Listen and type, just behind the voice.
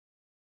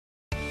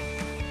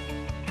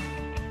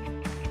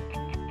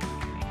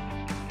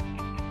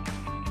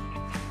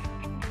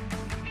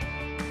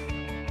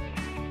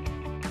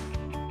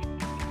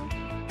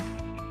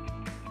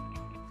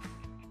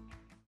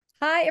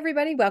Hi,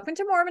 everybody. Welcome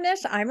to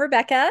Mormonish. I'm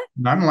Rebecca,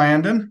 I'm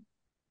Landon.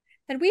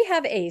 and we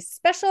have a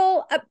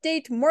special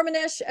update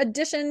Mormonish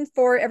edition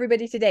for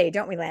everybody today,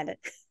 don't we, Landon?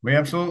 We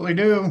absolutely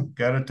do.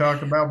 Got to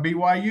talk about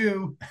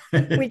BYU.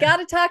 We got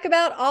to talk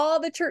about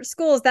all the church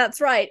schools. That's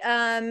right.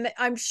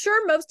 I'm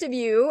sure most of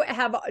you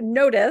have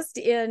noticed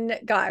in,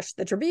 gosh,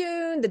 the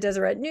Tribune, the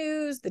Deseret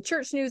News, the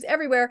church news,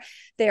 everywhere,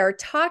 they are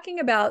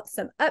talking about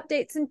some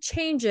updates and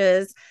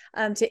changes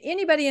to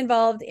anybody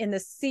involved in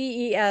the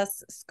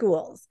CES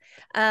schools.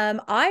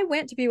 I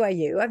went to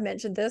BYU. I've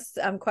mentioned this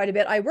quite a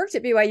bit. I worked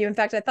at BYU. In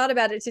fact, I thought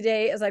about it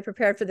today as I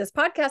prepared for this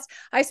podcast.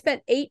 I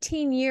spent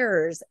 18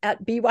 years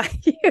at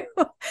BYU.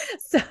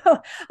 So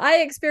I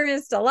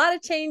experienced a lot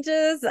of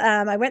changes.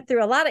 I went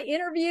through a lot of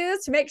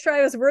interviews to make sure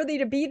I was worthy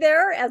to be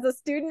there as a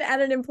student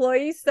and an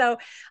employee. So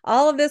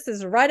all of this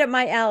is right up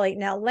my alley.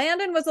 Now,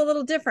 Landon was a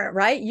little different,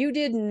 right? You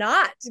did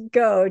not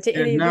go to Did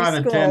any of these not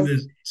attend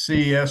schools. the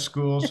CES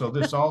school, so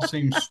this all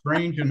seems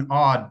strange and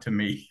odd to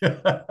me.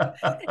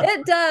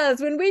 It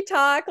does. When we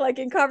talk, like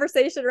in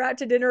conversation or out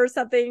to dinner or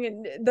something,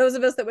 and those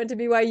of us that went to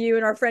BYU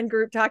and our friend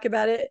group talk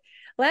about it,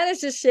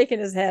 Landon's just shaking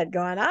his head,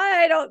 going,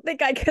 I don't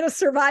think I could have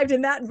survived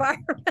in that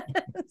environment.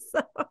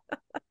 So,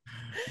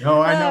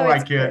 No, I oh, know I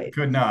it's could great.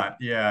 could not.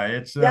 Yeah,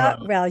 it's Yeah,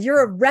 well,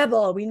 you're a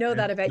rebel. We know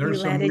that about you, there's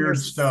some Landon. You're weird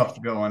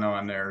stuff going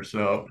on there.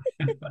 So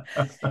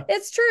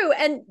It's true.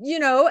 And,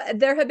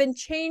 there have been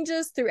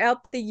changes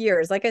throughout the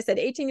years. Like I said,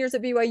 18 years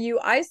at BYU,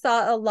 I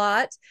saw a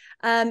lot.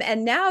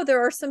 And now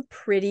there are some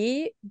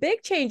pretty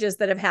big changes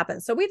that have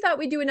happened. So we thought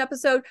we'd do an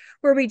episode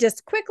where we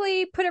just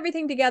quickly put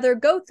everything together,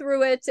 go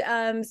through it,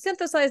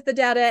 synthesize the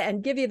data,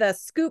 and give you the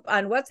scoop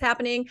on what's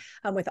happening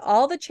with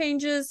all the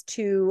changes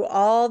to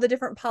all the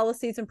different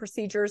policies and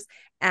procedures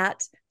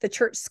at the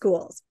church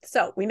schools.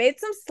 So we made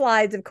some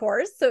slides, of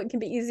course, so it can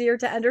be easier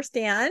to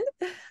understand.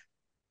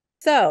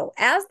 So,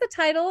 as the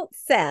title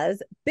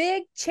says,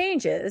 big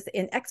changes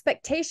in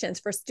expectations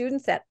for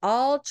students at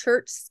all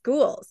church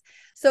schools.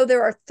 So,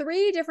 there are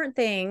three different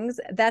things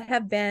that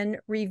have been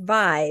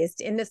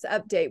revised in this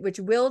update, which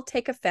will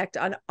take effect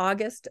on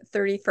August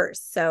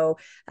 31st. So,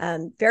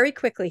 very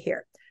quickly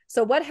here.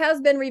 So, what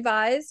has been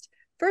revised?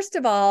 First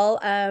of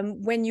all,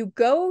 when you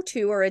go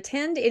to or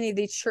attend any of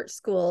these church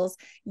schools,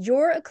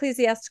 your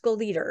ecclesiastical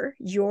leader,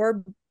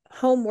 your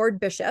home ward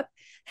bishop,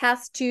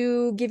 has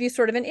to give you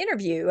sort of an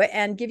interview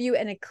and give you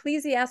an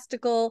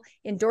ecclesiastical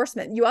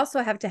endorsement. You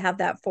also have to have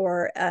that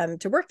for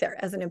to work there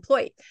as an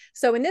employee.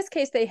 So in this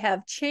case, they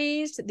have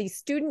changed the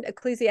student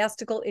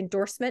ecclesiastical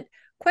endorsement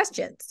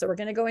questions. So we're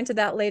going to go into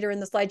that later in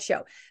the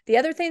slideshow. The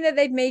other thing that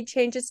they've made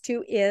changes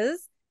to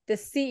is the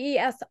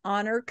CES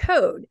honor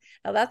code.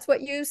 Now, that's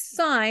what you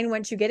sign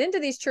once you get into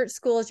these church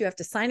schools. You have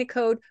to sign a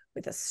code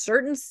with a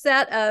certain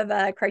set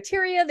of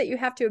criteria that you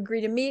have to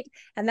agree to meet,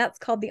 and that's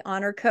called the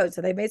honor code.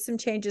 So they made some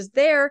changes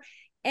there.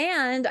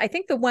 And I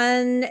think the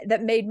one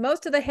that made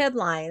most of the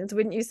headlines,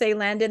 wouldn't you say,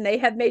 Landon? They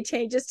have made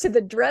changes to the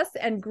dress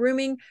and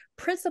grooming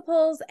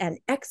principles and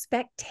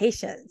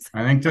expectations.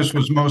 I think this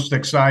was most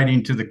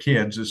exciting to the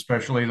kids,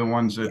 especially the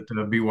ones at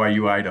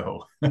BYU Idaho.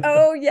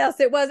 Oh yes,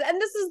 it was. And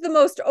this is the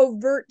most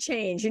overt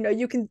change.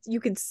 You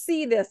can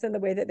see this in the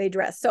way that they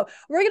dress. So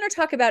we're going to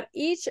talk about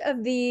each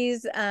of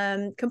these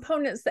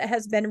components that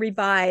has been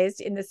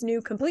revised in this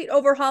new complete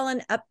overhaul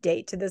and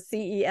update to the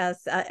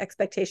CES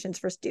expectations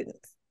for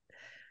students.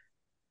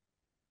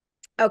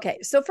 Okay,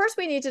 so first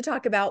we need to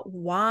talk about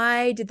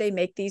why did they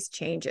make these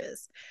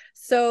changes?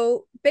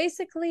 So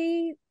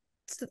basically,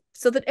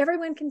 so that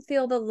everyone can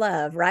feel the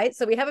love, right?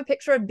 So we have a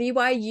picture of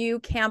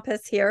BYU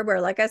campus here, where,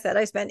 like I said,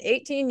 I spent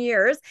 18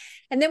 years.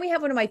 And then we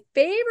have one of my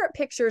favorite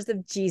pictures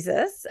of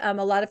Jesus. A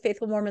lot of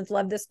faithful Mormons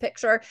love this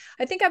picture.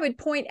 I think I would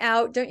point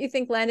out, don't you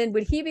think, Landon,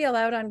 would he be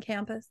allowed on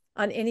campus,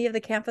 on any of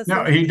the No,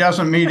 campuses? he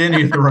doesn't meet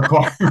any of the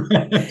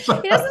requirements.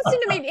 He doesn't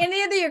seem to meet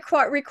any of the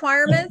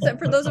requirements. And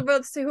for those of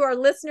us who are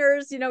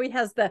listeners, he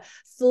has the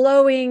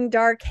flowing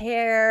dark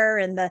hair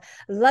and the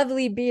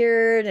lovely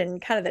beard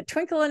and kind of the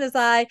twinkle in his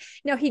eye.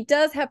 Now, he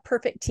does have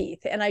perfect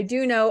teeth. And I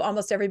do know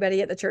almost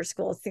everybody at the church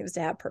school seems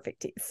to have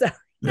perfect teeth. So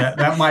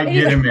That might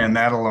get anyway, him in,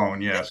 that alone,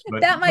 yes,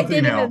 but that might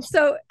get nothing him in. else.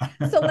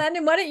 So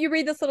Landon, why don't you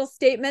read this little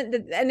statement?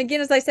 And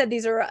again, as I said,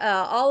 these are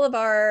all of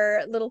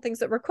our little things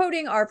that we're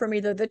quoting are from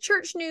either the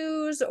church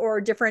news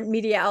or different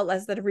media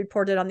outlets that have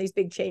reported on these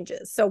big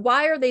changes. So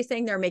why are they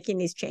saying they're making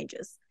these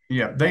changes?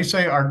 Yeah, they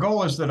say our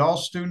goal is that all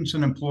students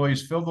and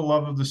employees feel the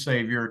love of the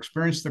Savior,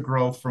 experience the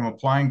growth from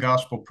applying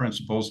gospel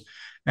principles,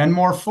 and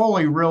more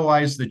fully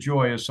realize the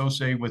joy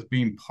associated with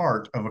being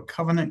part of a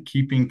covenant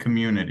keeping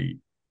community.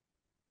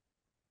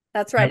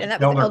 That's right. That's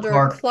And that was Elder Elder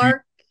Clark G.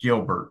 Clark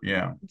Gilbert.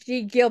 Yeah.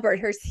 G.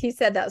 Gilbert. He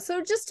said that.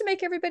 So just to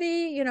make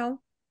everybody,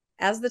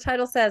 as the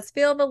title says,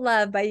 feel the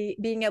love by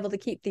being able to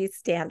keep these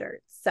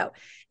standards. So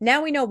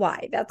now we know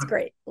why. That's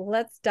great.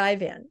 Let's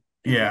dive in.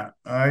 Yeah,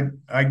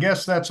 I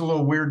guess that's a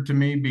little weird to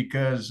me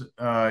because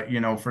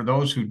for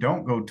those who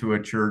don't go to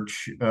a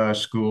church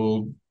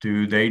school,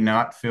 do they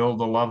not feel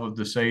the love of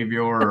the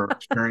Savior or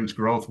experience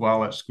growth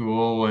while at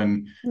school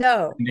and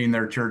No, attending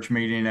their church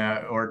meeting,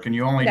 or can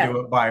you only no. do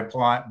it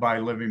by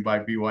living by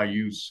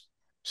BYU's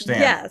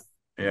standard? Yes.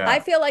 Yeah. I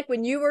feel like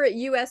when you were at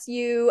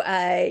USU,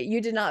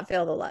 you did not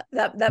feel the love.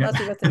 That Yeah. must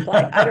be what's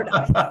implied. I don't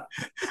know.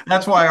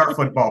 That's why our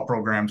football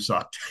program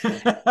sucked.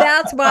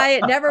 That's why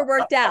it never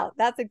worked out.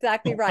 That's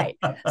exactly right.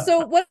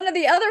 So one of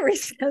the other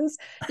reasons,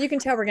 you can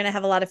tell we're going to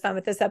have a lot of fun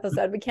with this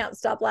episode. We can't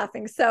stop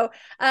laughing. So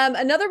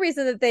another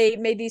reason that they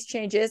made these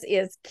changes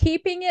is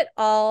keeping it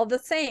all the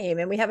same.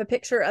 And we have a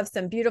picture of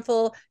some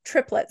beautiful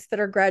triplets that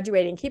are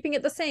graduating, keeping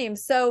it the same.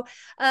 So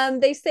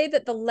they say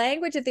that the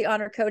language of the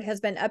honor code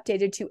has been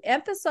updated to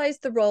emphasize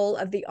the role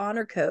of the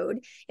honor code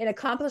in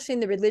accomplishing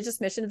the religious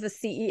mission of the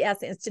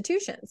CES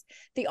institutions.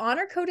 The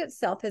honor code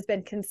itself has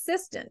been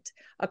consistent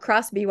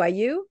across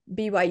BYU,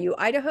 BYU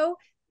Idaho,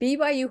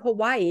 BYU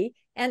Hawaii,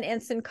 and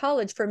Ensign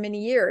College for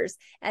many years.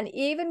 And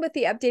even with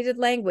the updated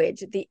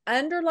language, the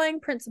underlying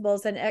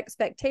principles and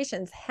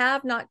expectations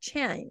have not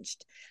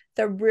changed.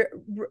 The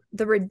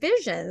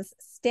revisions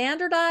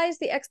standardize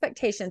the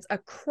expectations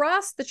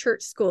across the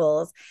church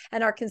schools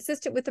and are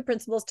consistent with the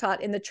principles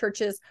taught in the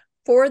church's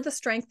For the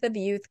Strength of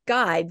Youth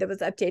guide that was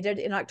updated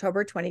in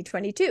October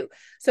 2022.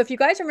 So if you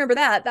guys remember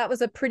that, that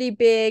was a pretty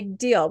big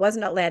deal,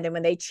 wasn't it, Landon?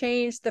 When they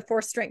changed the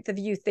For Strength of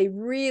Youth, they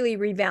really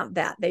revamped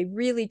that. They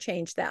really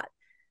changed that.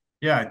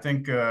 Yeah, I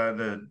think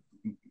the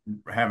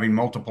having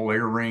multiple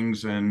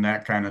earrings and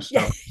that kind of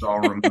Yeah. stuff is all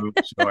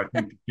removed. So I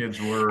think the kids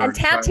were And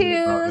excited about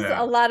tattoos, a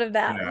that. lot of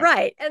that. Yeah.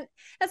 Right. And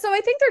so I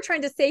think they're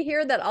trying to say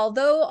here that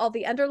although all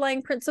the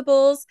underlying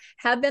principles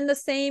have been the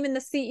same in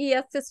the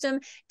CES system,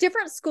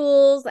 different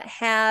schools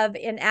have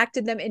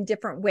enacted them in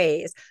different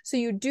ways. So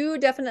you do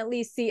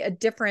definitely see a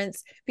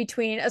difference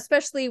between,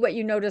 especially what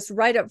you notice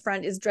right up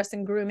front is dress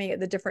and grooming at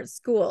the different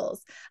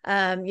schools.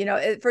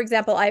 For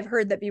example, I've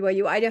heard that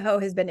BYU Idaho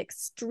has been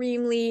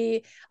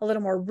extremely a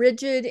little more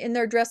rigid in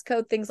their dress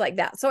code, things like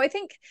that. So I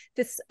think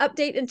this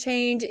update and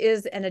change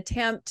is an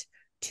attempt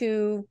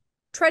to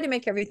try to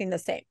make everything the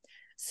same.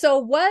 So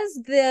was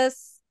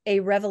this a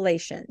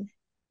revelation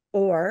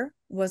or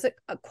was it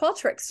a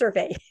Qualtrics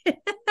survey?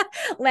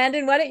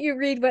 Landon, why don't you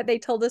read what they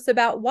told us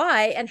about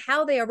why and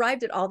how they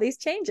arrived at all these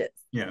changes?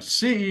 Yes,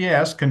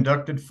 CES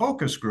conducted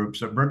focus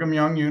groups at Brigham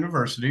Young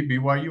University,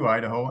 BYU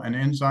Idaho, and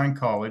Ensign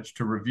College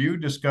to review,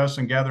 discuss,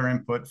 and gather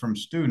input from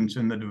students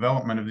in the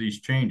development of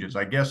these changes.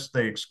 I guess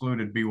they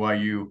excluded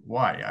BYU.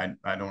 Why?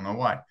 I don't know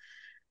why.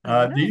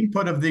 The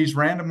input of these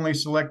randomly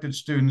selected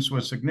students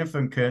was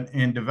significant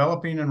in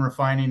developing and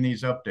refining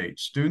these updates.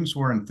 Students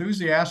were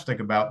enthusiastic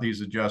about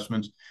these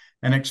adjustments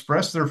and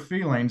expressed their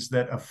feelings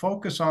that a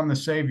focus on the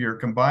Savior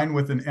combined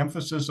with an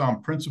emphasis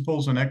on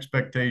principles and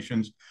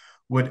expectations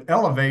would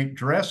elevate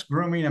dress,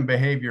 grooming, and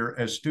behavior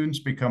as students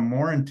become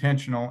more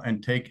intentional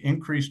and take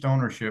increased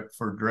ownership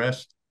for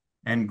dress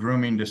and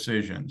grooming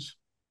decisions.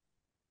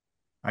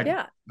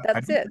 Yeah, I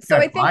that's don't it. think So I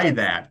I think buy it's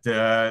that.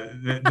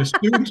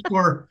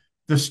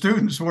 The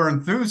students were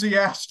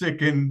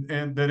enthusiastic and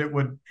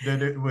that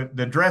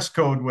the dress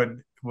code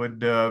would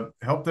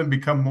help them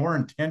become more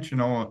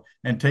intentional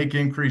and take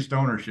increased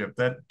ownership.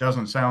 That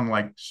doesn't sound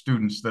like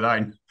students that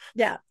I.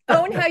 Yeah.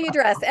 Own how you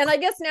dress. And I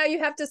guess now you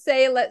have to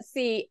say, let's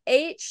see,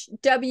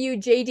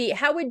 HWJD,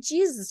 how would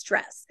Jesus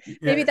dress?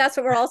 Maybe Yeah, that's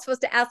what we're all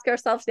supposed to ask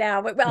ourselves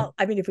now. Well,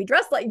 I mean, if we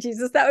dress like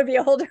Jesus, that would be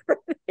a whole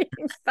different thing.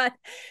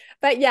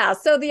 But yeah,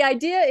 so the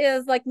idea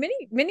is like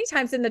many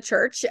times in the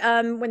church,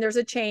 when there's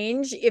a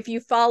change, if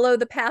you follow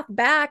the path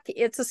back,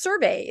 it's a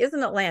survey,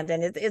 isn't it,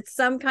 Landon? It's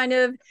some kind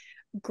of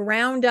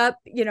ground up,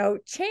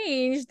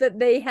 change that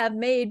they have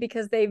made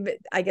because they've,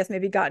 I guess,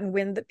 maybe gotten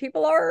wind that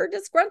people are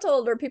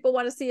disgruntled or people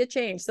want to see a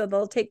change. So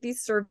they'll take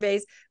these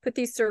surveys, put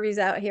these surveys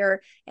out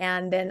here,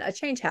 and then a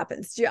change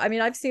happens. I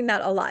mean, I've seen that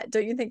a lot.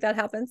 Don't you think that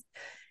happens?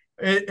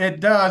 it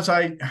does.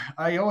 I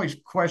always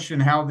question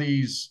how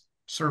these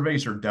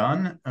surveys are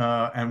done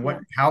and Yeah.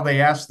 how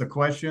they ask the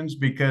questions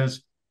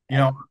because you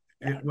know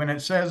Yeah. when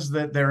it says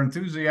that they're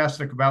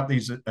enthusiastic about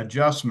these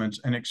adjustments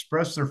and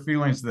express their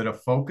feelings that a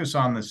focus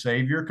on the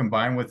Savior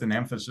combined with an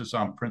emphasis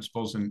on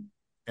principles and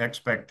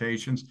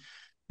expectations,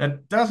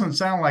 that doesn't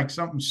sound like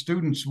something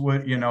students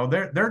would,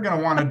 they're going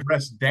to want to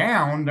dress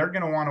down. They're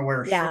going to want to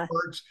wear Yeah.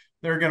 shorts.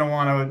 They're going to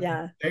want to,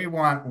 Yeah. they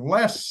want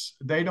less.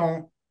 They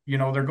don't,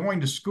 they're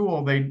going to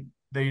school.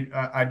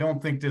 I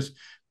don't think this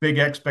big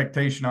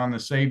expectation on the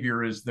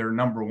Savior is their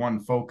number one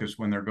focus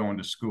when they're going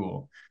to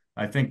school.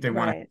 I think they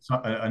want Right.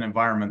 an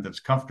environment that's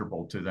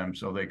comfortable to them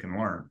so they can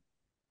learn.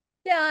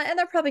 Yeah, and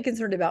they're probably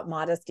concerned about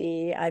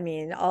modesty. I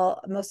mean,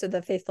 most of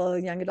the faithful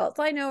young adults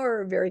I know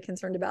are very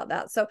concerned about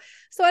that. So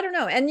I don't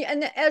know. And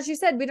as you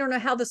said, we don't know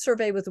how the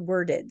survey was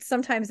worded.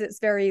 Sometimes it's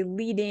very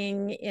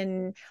leading.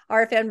 In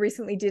RFN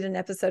recently did an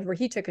episode where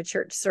he took a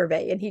church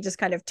survey and he just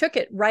kind of took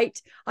it right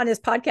on his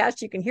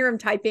podcast. You can hear him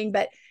typing,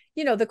 but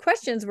the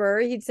questions were,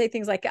 he'd say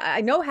things like,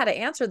 I know how to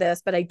answer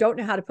this, but I don't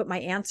know how to put my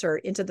answer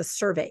into the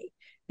survey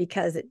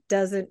because it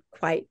doesn't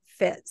quite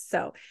fit.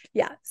 So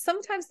yeah,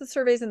 sometimes the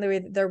surveys and the way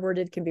that they're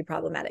worded can be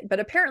problematic, but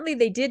apparently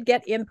they did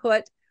get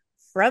input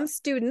from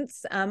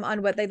students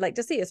on what they'd like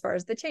to see as far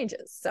as the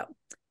changes. So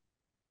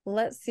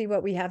let's see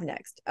what we have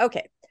next.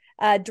 Okay.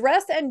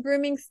 Dress and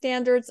grooming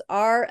standards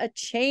are a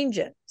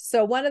changing.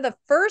 So one of the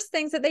first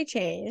things that they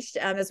changed,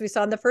 as we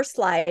saw in the first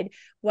slide,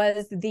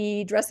 was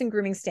the dress and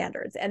grooming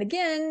standards. And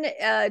again,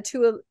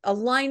 to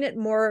align it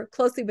more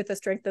closely with the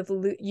Strength of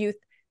the Youth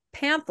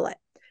pamphlet.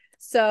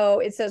 So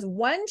it says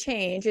one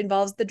change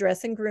involves the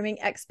dress and grooming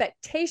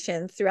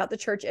expectations throughout the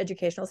church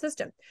educational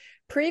system.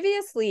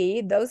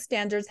 Previously, those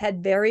standards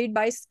had varied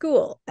by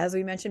school, as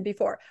we mentioned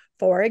before.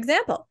 For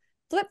example,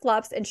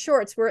 flip-flops and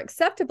shorts were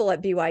acceptable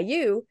at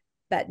BYU,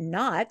 but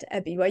not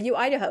at BYU,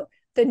 Idaho.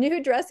 The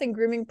new dress and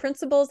grooming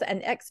principles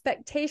and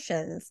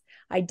expectations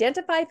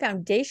identify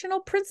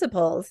foundational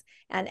principles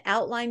and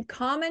outline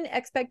common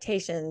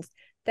expectations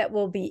that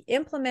will be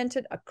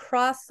implemented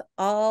across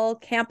all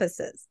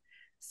campuses.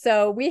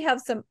 So we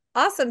have some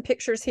awesome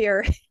pictures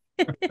here.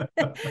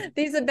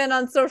 These have been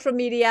on social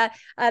media.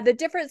 The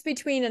difference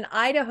between an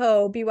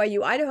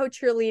BYU Idaho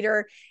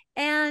cheerleader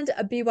and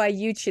a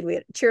BYU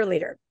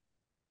cheerleader.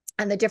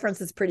 And the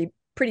difference is pretty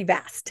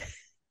vast.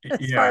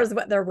 As far as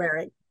what they're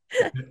wearing.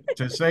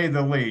 To say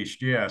the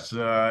least, yes.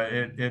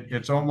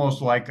 It's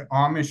almost like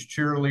Amish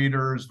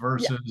cheerleaders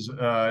versus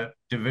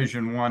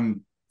Division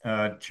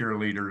I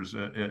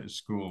cheerleaders at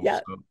schools. Yeah.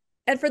 So.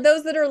 And for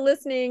those that are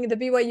listening, the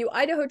BYU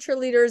Idaho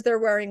cheerleaders, they're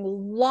wearing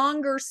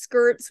longer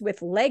skirts with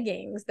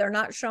leggings. They're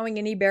not showing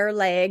any bare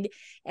leg.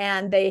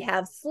 And they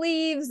have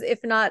sleeves, if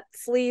not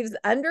sleeves,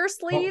 under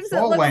sleeves,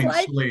 it looks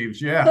like.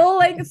 Sleeves, yeah. Full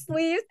length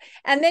sleeves.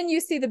 And then you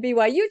see the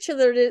BYU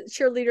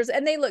cheerleaders,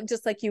 and they look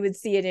just like you would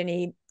see at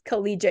any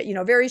collegiate,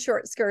 very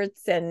short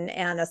skirts and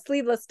a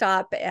sleeveless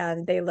top,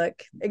 and they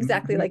look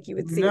exactly like you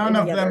would see. None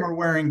of them are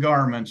wearing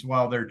garments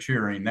while they're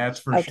cheering. That's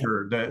for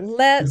sure. The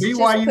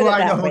BYU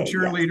Idaho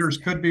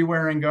cheerleaders could be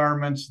wearing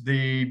garments.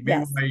 The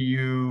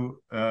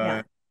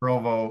BYU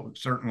Provo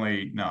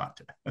certainly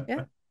not.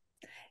 Yeah.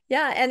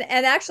 Yeah,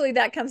 and actually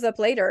that comes up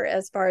later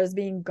as far as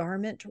being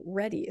garment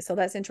ready. So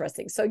that's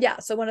interesting. So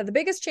so one of the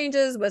biggest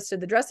changes was to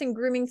the dressing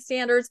grooming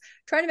standards,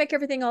 trying to make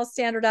everything all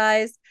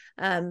standardized.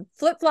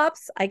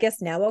 Flip-flops, I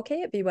guess now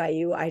okay at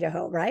BYU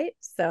Idaho, right?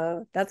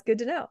 So that's good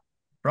to know.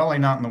 Probably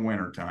not in the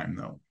wintertime,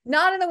 though.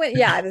 Not in the winter.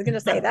 Yeah, I was going to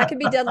say that could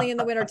be deadly in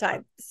the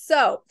wintertime.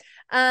 So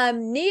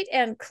neat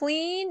and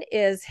clean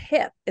is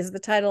hip is the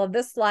title of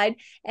this slide.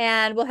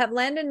 And we'll have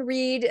Landon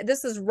read.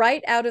 This is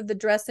right out of the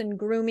dress and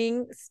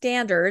grooming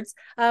standards.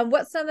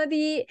 What some of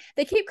they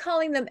keep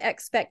calling them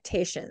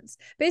expectations,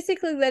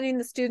 basically letting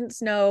the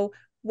students know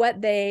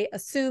what they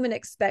assume and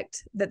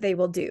expect that they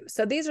will do.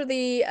 So these are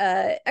the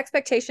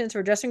expectations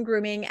for dress and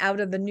grooming out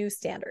of the new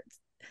standards.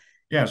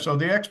 Yeah, so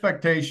the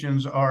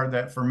expectations are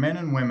that for men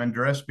and women,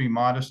 dress be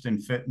modest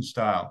in fit and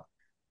style.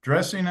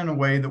 Dressing in a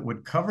way that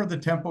would cover the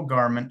temple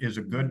garment is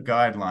a good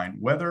guideline,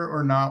 whether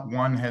or not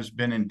one has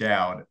been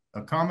endowed.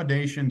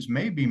 Accommodations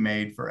may be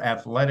made for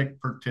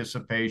athletic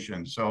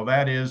participation. So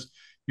that is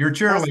your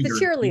cheerleaders. That's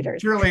the cheerleaders.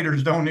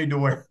 Cheerleaders don't need to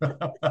wear.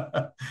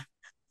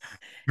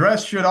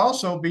 Dress should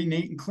also be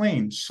neat and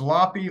clean.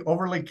 Sloppy,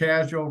 overly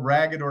casual,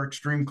 ragged, or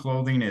extreme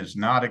clothing is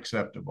not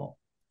acceptable.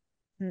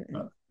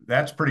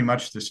 That's pretty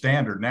much the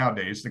standard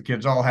nowadays. The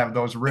kids all have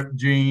those ripped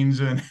jeans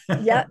and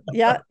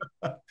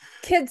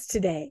kids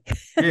today.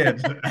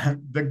 Kids.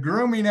 The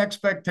grooming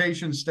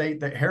expectations state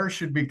that hair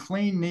should be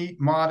clean, neat,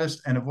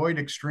 modest, and avoid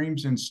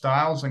extremes in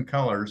styles and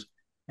colors,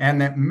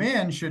 and that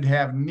men should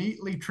have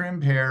neatly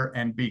trimmed hair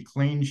and be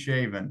clean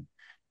shaven.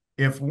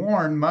 If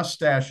worn,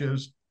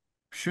 mustaches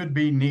should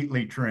be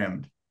neatly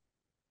trimmed.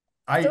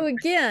 So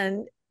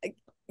again,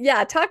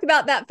 talk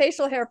about that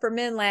facial hair for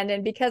men,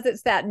 Landon, because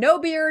it's that no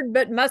beard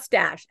but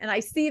mustache, and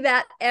I see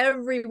that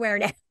everywhere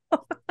now.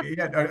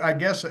 I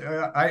guess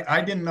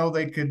I didn't know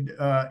they could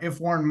if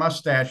worn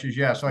mustaches.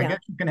 So I guess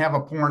you can have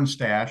a porn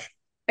stash.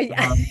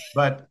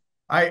 But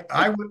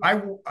I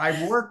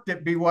worked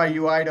at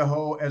BYU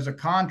Idaho as a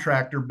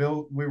contractor.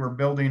 We were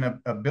building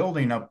a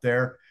building up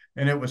there,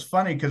 and it was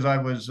funny because I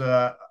was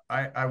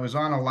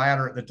on a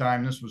ladder at the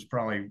time. This was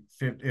probably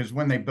is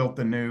when they built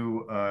the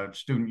new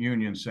student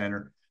union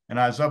center. And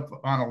I was up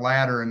on a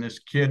ladder, and this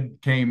kid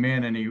came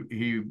in, and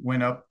he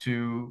went up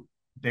to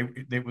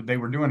they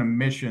were doing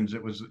emissions.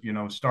 It was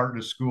starting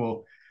a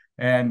school,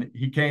 and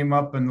he came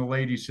up, and the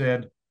lady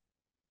said,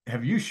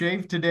 "Have you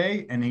shaved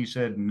today?" And he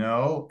said,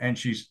 "No." And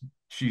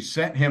she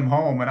sent him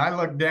home, and I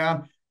looked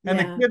down, and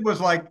the kid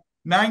was like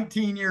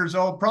 19 years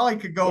old, probably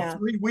could go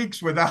 3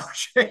 weeks without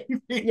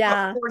shaving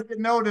before you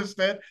noticed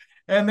it.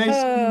 And they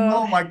sent him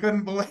home. I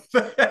couldn't believe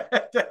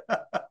it.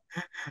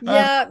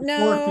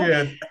 Poor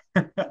kid.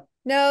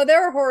 No,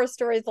 there are horror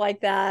stories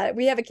like that.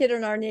 We have a kid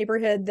in our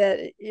neighborhood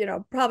that,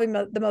 probably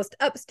the most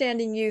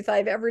upstanding youth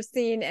I've ever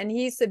seen. And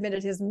he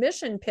submitted his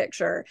mission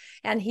picture,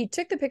 and he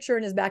took the picture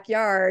in his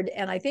backyard.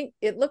 And I think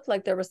it looked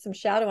like there was some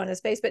shadow on his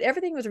face, but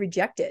everything was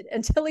rejected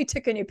until he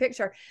took a new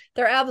picture.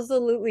 They're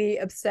absolutely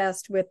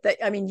obsessed with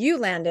you,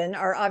 Landon,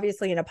 are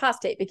obviously an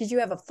apostate because you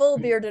have a full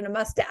beard and a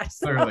mustache.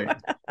 So. Clearly.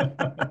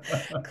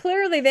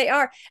 Clearly they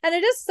are. And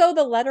it is so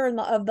the letter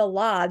of the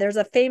law. There's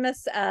a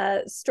famous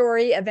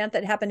event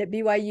that happened at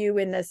BYU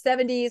in the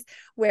 70s,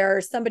 where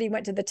somebody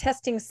went to the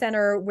testing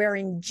center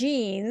wearing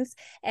jeans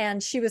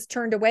and she was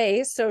turned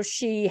away. So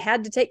she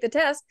had to take the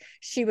test.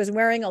 She was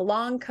wearing a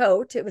long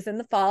coat. It was in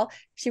the fall.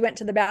 She went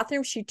to the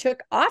bathroom. She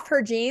took off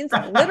her jeans,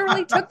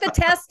 literally took the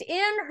test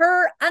in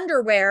her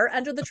underwear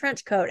under the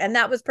trench coat. And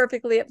that was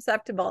perfectly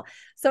acceptable.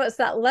 So it's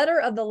that letter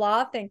of the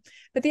law thing.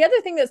 But the other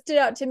thing that stood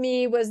out to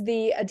me was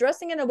the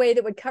dressing in a way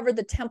that would cover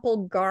the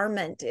temple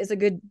garment is a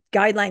good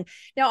guideline.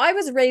 Now, I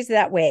was raised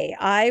that way.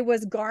 I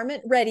was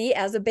garment ready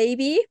as a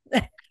baby.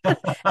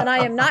 And I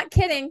am not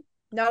kidding.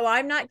 No,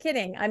 I'm not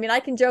kidding. I mean, I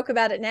can joke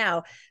about it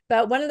now,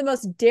 but one of the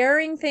most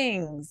daring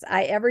things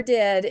I ever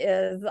did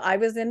is I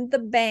was in the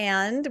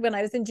band when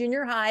I was in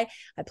junior high.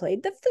 I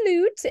played the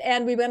flute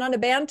and we went on a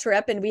band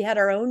trip and we had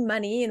our own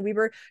money and we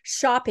were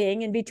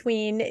shopping in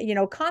between,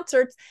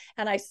 concerts.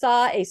 And I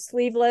saw a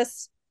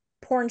sleeveless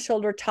porn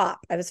shoulder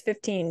top. I was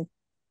 15.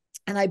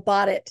 And I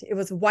bought it. It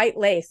was white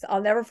lace.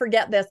 I'll never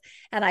forget this.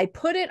 And I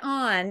put it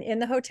on in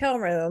the hotel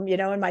room,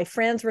 and my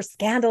friends were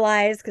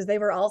scandalized because they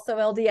were also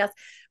LDS.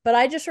 But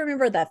I just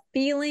remember the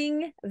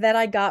feeling that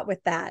I got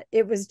with that.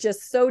 It was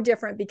just so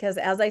different because,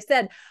 as I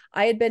said,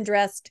 I had been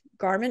dressed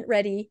garment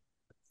ready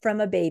from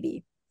a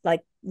baby,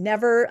 like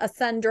never a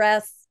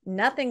sundress,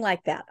 nothing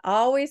like that.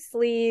 Always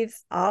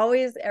sleeves,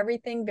 always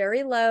everything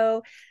very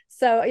low.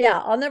 So yeah,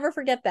 I'll never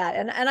forget that.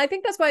 And I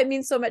think that's why it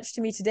means so much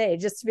to me today,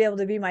 just to be able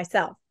to be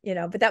myself,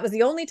 but that was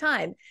the only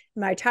time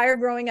in my entire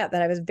growing up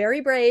that I was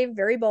very brave,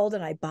 very bold.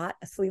 And I bought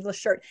a sleeveless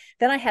shirt.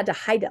 Then I had to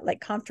hide it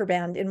like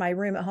contraband in my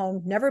room at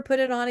home, never put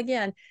it on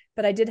again.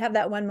 But I did have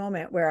that one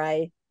moment where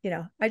I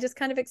just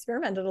kind of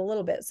experimented a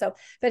little bit. So,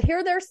 but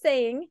here they're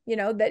saying,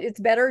 that it's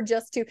better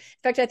just to, in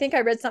fact, I think I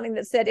read something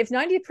that said, if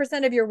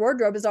 90% of your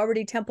wardrobe is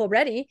already temple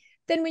ready,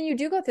 then when you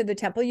do go through the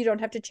temple, you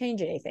don't have to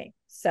change anything.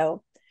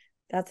 So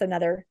that's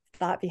another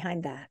thought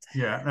behind that.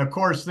 Yeah. And of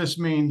course, this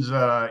means,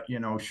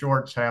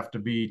 shorts have to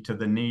be to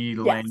the knee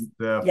length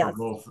yes.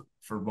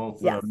 for both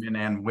yes. men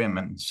and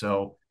women.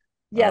 So,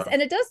 yes.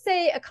 And it does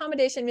say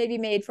accommodation may be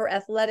made for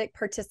athletic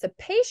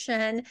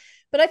participation,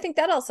 but I think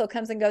that also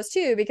comes and goes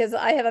too, because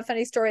I have a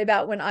funny story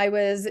about when I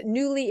was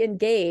newly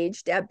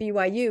engaged at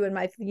BYU and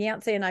my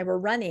fiance and I were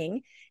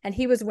running and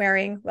he was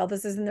wearing, well,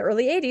 this is in the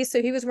early 80s.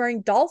 So he was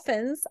wearing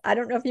dolphins. I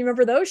don't know if you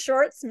remember those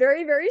shorts,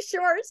 very, very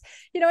short,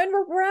 and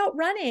we're out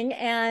running.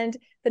 And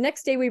the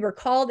next day we were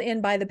called in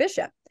by the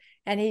bishop.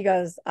 And he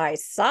goes, I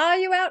saw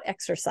you out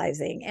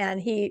exercising.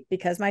 And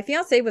because my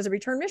fiance was a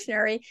returned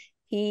missionary,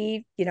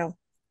 he,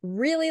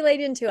 really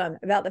laid into him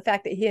about the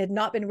fact that he had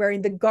not been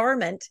wearing the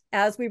garment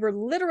as we were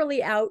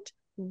literally out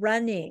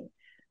running.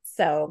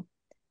 So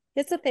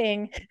it's a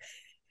thing.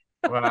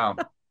 Wow.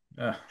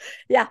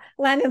 Yeah.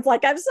 Landon's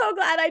like, I'm so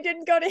glad I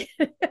didn't go to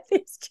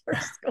these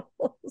church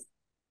schools.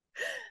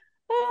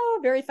 Oh,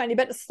 very funny.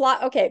 But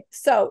okay.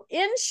 So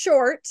in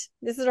short,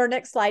 this is our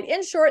next slide.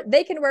 In short,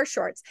 they can wear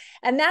shorts.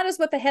 And that is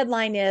what the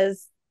headline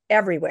is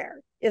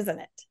everywhere, isn't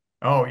it?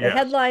 Oh, yeah. The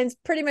headlines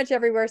pretty much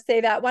everywhere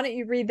say that. Why don't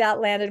you read that,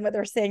 Landon, what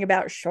they're saying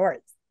about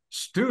shorts?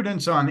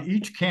 Students on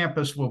each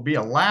campus will be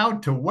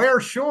allowed to wear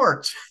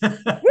shorts,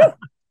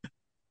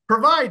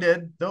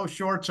 provided those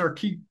shorts are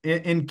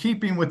in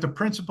keeping with the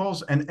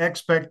principles and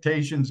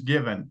expectations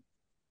given.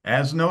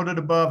 As noted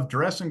above,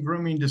 dress and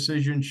grooming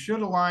decisions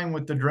should align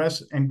with the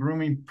dress and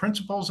grooming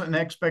principles and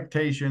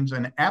expectations,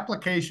 and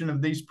application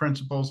of these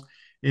principles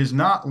is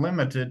not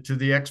limited to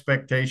the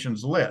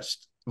expectations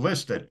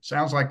listed.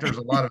 Sounds like there's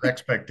a lot of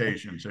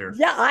expectations here.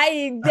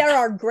 Yeah, there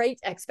are great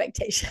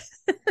expectations.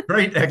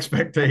 Great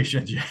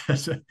expectations,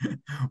 yes.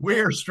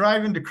 We are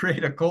striving to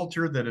create a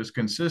culture that is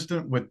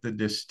consistent with the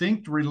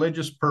distinct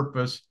religious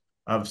purpose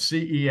of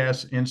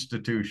CES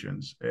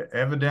institutions.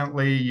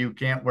 Evidently, you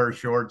can't wear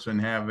shorts and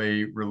have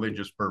a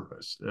religious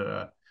purpose.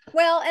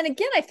 Well, and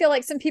again, I feel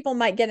like some people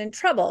might get in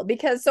trouble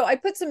because, so I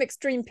put some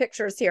extreme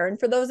pictures here. And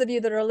for those of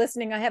you that are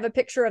listening, I have a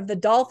picture of the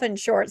dolphin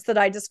shorts that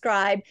I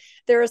described.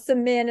 There are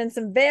some men in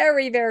some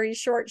very, very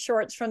short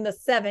shorts from the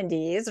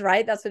 70s,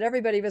 right? That's what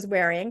everybody was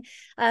wearing.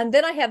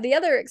 Then I have the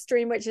other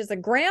extreme, which is a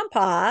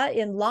grandpa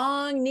in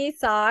long knee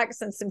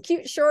socks and some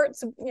cute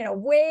shorts,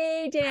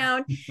 way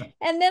down.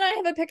 And then I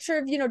have a picture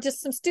of,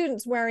 just some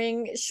students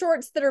wearing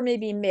shorts that are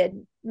maybe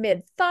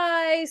mid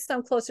thigh,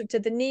 some closer to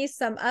the knee,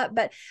 some up.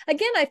 But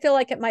again, I feel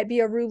like it might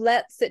be a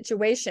roulette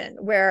situation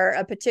where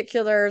a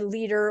particular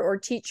leader or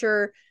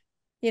teacher,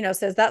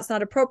 says that's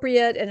not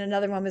appropriate, and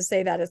another one would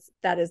say that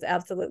is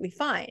absolutely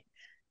fine.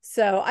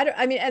 So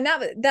and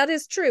that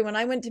is true. When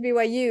I went to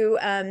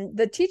BYU,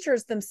 the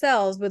teachers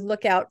themselves would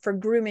look out for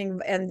grooming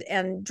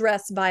and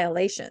dress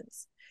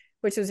violations,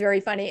 which was very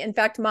funny. In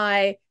fact,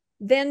 my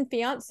then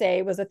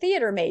fiance was a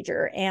theater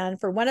major, and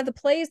for one of the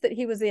plays that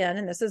he was in,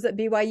 and this is at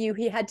BYU,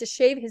 he had to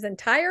shave his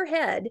entire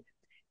head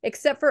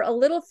except for a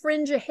little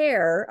fringe of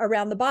hair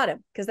around the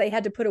bottom because they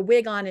had to put a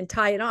wig on and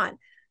tie it on.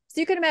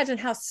 So you can imagine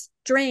how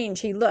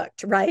strange he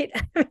looked, right?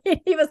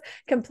 He was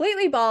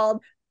completely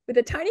bald with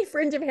a tiny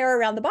fringe of hair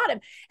around the bottom.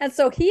 And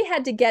so he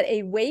had to get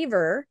a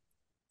waiver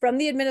from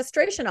the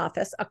administration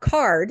office, a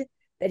card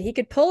that he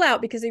could pull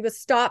out because he was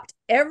stopped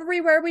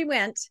everywhere we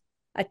went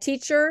a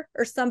teacher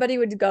or somebody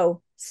would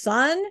go,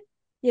 son,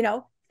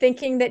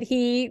 thinking that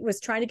he was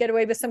trying to get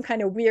away with some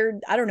kind of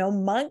weird, I don't know,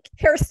 monk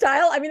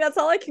hairstyle. I mean, that's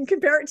all I can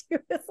compare it to.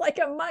 It's like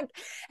a monk.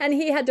 And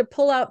he had to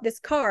pull out this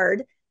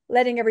card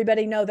letting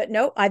everybody know that,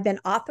 no, I've been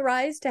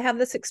authorized to have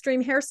this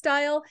extreme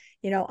hairstyle.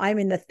 I'm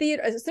in the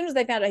theater. As soon as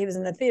they found out he was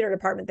in the theater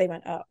department, they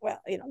went, oh,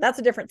 well, that's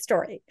a different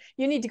story.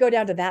 You need to go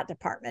down to that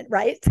department,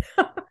 right?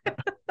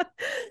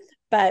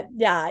 But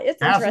yeah,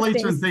 it's Athletes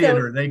interesting. in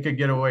theater, they could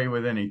get away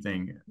with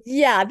anything.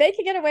 Yeah, they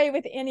could get away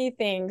with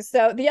anything.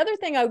 So the other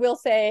thing I will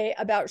say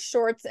about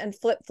shorts and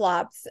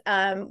flip-flops,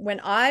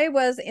 when I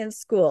was in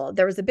school,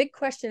 there was a big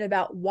question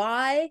about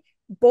why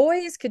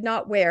boys could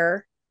not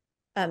wear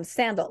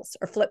sandals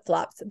or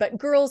flip-flops, but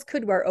girls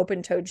could wear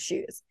open-toed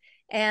shoes.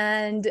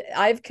 And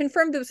I've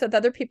confirmed this with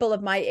other people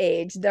of my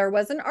age. There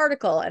was an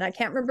article, and I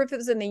can't remember if it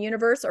was in the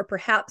Universe or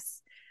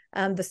perhaps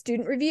the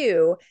Student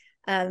Review,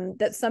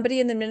 that somebody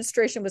in the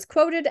administration was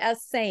quoted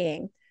as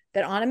saying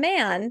that on a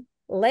man,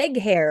 leg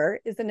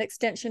hair is an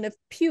extension of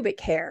pubic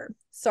hair.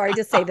 Sorry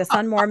to say this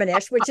on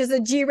Mormonish, which is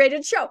a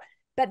G-rated show,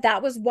 but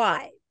that was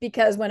why.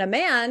 Because when a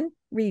man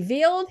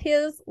revealed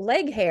his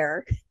leg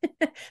hair,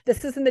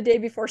 this is in the day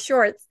before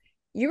shorts,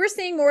 you were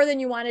seeing more than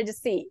you wanted to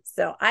see.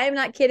 So I am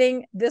not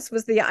kidding.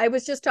 I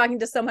was just talking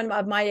to someone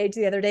of my age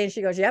the other day, and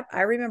she goes, yep,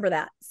 I remember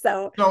that.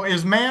 So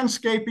is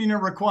manscaping a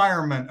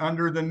requirement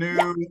under the new?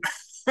 Yeah.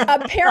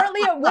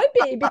 Apparently it would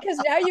be, because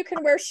now you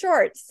can wear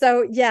shorts.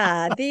 So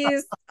yeah,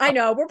 I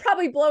know we're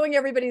probably blowing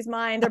everybody's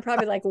mind. They're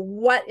probably like,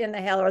 what in the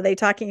hell are they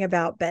talking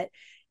about? But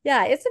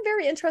yeah, it's a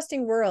very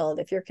interesting world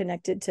if you're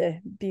connected to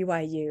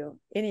BYU,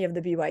 any of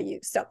the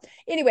BYU. So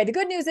anyway, the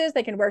good news is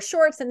they can wear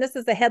shorts, and this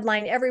is the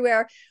headline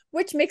everywhere,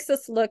 which makes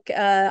us look,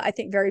 I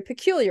think, very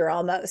peculiar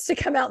almost to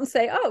come out and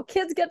say, oh,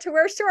 kids get to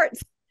wear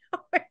shorts.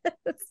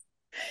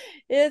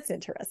 It's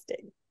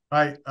interesting.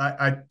 I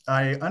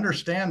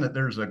understand that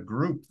there's a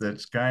group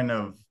that's kind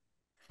of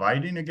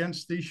fighting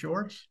against these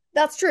shorts.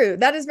 That's true.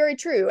 That is very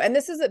true. And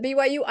this is at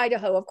BYU,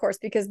 Idaho, of course,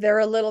 because they're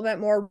a little bit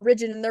more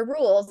rigid in their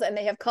rules, and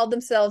they have called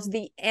themselves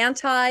the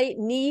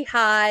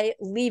anti-knee-high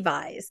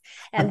Levi's.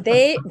 And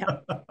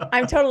no,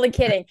 I'm totally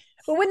kidding.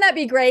 But wouldn't that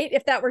be great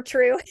if that were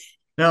true?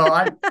 No,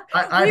 I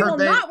we heard will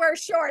not wear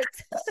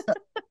shorts.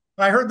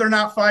 I heard they're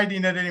not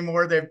fighting it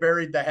anymore. They've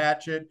buried the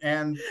hatchet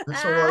and the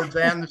swords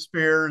and the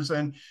spears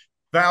and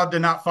vowed to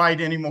not fight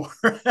anymore.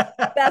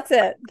 That's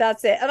it.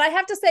 And I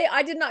have to say,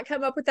 I did not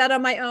come up with that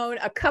on my own.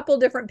 A couple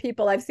different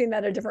people, I've seen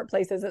that at different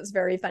places. It's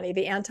very funny.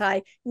 The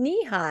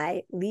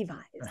anti-knee-high Levi's.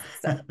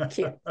 So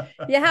cute.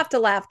 You have to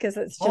laugh because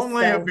it's just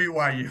only a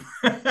BYU.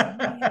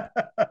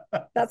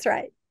 That's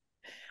right.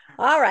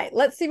 All right,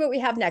 let's see what we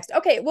have next.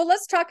 Okay, well,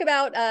 let's talk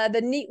about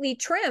the neatly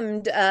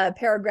trimmed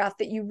paragraph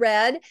that you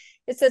read.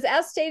 It says,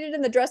 as stated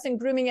in the dress and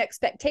grooming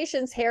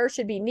expectations, hair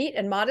should be neat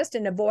and modest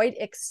and avoid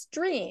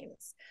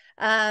extremes.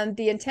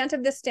 The intent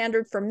of this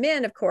standard for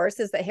men, of course,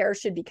 is that hair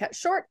should be cut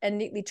short and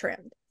neatly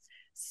trimmed.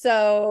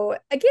 So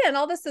again,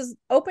 all this is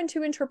open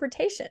to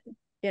interpretation,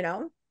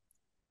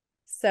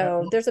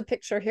 So there's a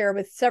picture here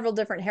with several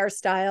different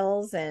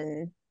hairstyles,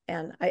 and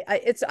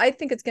I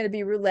think it's going to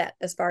be roulette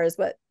as far as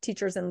what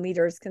teachers and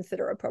leaders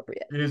consider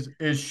appropriate.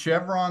 Is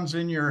chevrons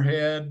in your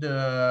head?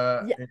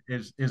 Yeah.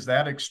 Is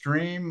that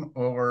extreme?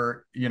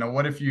 Or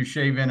what if you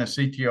shave in a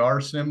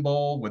CTR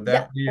symbol? Would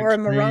that be or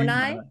extreme? A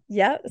Moroni?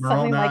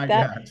 Something like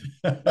that.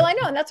 Yeah. Well, I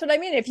know, and that's what I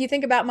mean. If you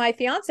think about my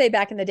fiance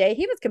back in the day,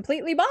 he was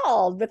completely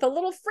bald with a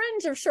little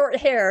fringe of short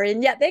hair,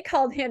 and yet they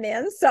called him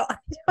in. So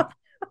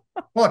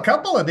well, a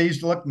couple of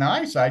these look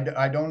nice. I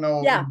don't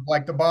know, yeah,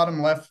 like the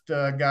bottom left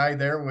guy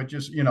there with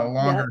just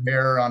longer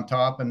hair on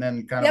top and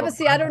then kind of. But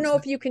see, I don't know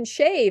if you can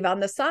shave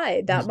on the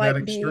side. That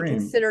might be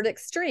considered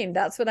extreme.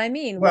 That's what I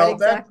mean. Well, what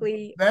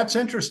exactly? That's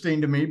interesting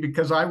to me,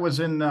 because I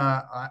was in the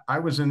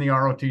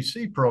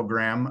ROTC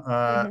program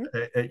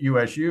at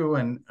USU,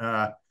 and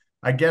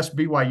I guess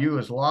BYU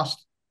has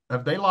lost.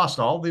 Have they lost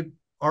all the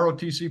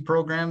ROTC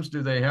programs?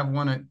 Do they have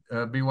one at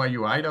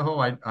BYU Idaho?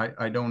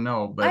 I don't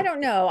know, but I don't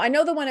know. I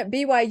know the one at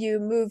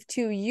BYU moved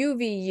to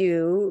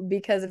UVU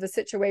because of a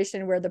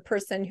situation where the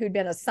person who'd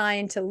been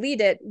assigned to lead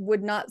it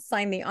would not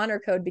sign the honor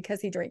code because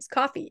he drinks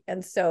coffee,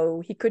 and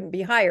so he couldn't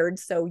be hired.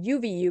 So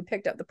UVU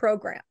picked up the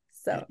program.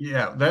 So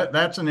yeah,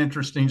 that's an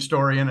interesting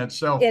story in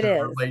itself to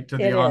relate to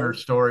the honor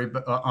story,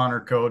 honor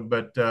code.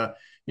 But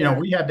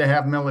we had to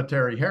have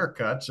military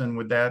haircuts, and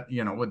would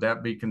that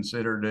be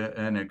considered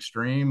an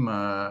extreme?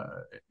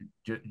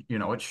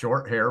 It's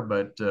short hair,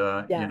 but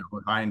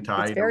high and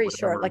tight. It's very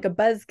short, like a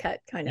buzz cut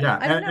kind of. Yeah,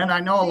 and I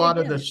know a lot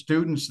of the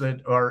students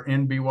that are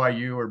in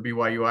BYU or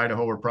BYU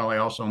Idaho are probably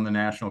also in the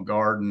National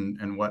Guard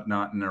and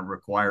whatnot, and they're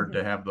required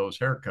to have those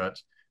haircuts.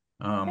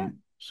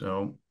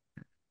 So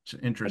it's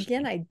interesting.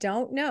 Again, I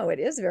don't know. It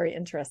is very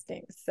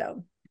interesting.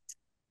 So,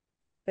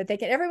 but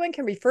everyone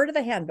can refer to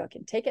the handbook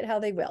and take it how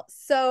they will.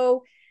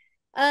 So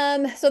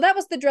that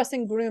was the dress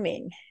and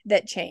grooming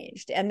that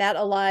changed, and that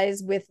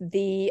aligns with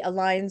the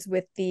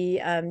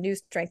new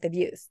strength of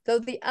use. So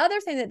the other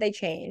thing that they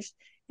changed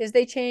is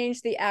they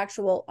changed the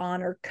actual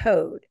honor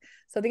code.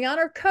 So the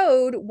honor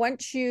code,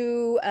 once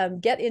you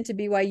get into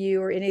BYU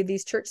or any of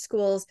these church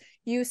schools,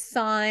 you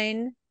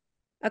sign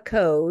a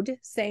code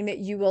saying that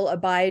you will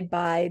abide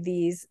by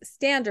these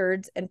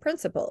standards and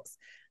principles.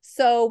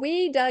 So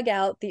we dug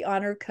out the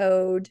honor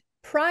code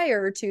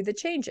prior to the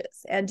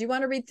changes. And do you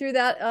want to read through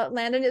that,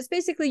 Landon? It's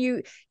basically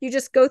you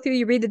just go through,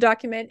 you read the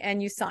document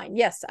and you sign.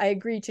 Yes, I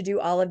agree to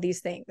do all of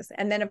these things.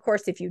 And then, of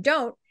course, if you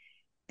don't,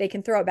 they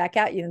can throw it back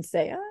at you and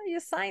say, oh, you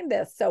signed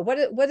this. So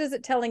what is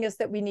it telling us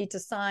that we need to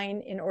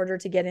sign in order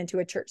to get into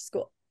a church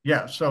school?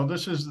 Yeah, so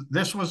this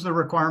was the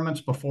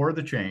requirements before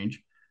the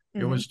change. It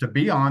Mm-hmm. was to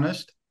be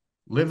honest,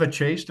 live a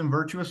chaste and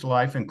virtuous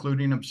life,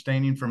 including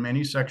abstaining from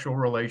any sexual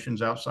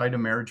relations outside of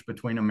marriage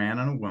between a man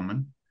and a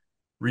woman,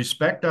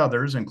 respect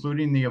others,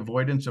 including the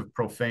avoidance of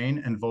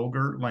profane and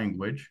vulgar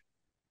language,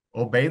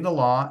 obey the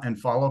law and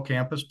follow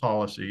campus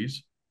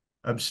policies,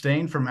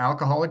 abstain from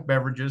alcoholic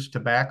beverages,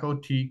 tobacco,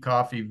 tea,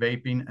 coffee,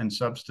 vaping, and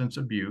substance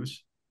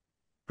abuse,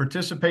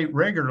 participate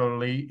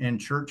regularly in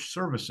church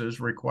services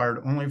required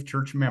only of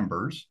church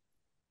members,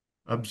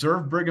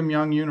 observe Brigham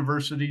Young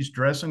University's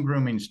dress and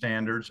grooming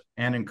standards,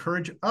 and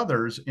encourage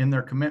others in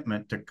their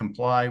commitment to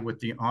comply with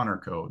the honor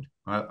code.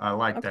 I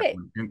like that Okay.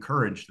 one.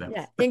 Encourage them.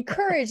 Yeah,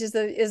 encourage is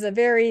a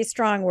very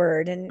strong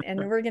word, and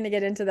we're going to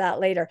get into that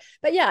later.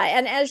 But yeah,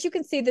 and as you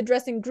can see, the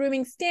dress and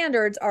grooming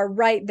standards are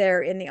right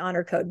there in the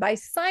honor code. By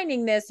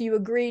signing this, you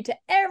agree to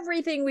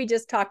everything we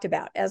just talked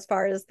about as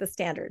far as the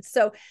standards.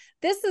 So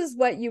this is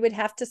what you would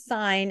have to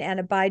sign and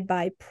abide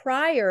by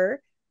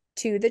prior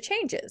to the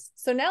changes.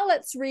 So now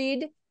let's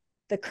read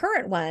the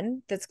current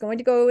one that's going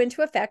to go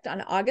into effect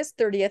on August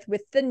 30th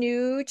with the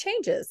new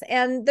changes.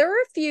 And there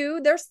are a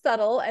few, they're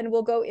subtle, and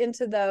we'll go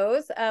into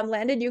those.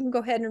 Landon, you can go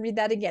ahead and read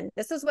that again.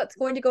 This is what's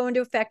going to go into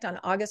effect on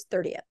August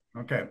 30th.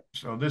 Okay,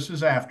 so this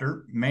is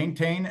after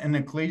maintain an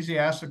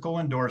ecclesiastical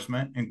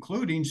endorsement,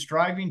 including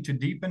striving to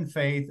deepen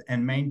faith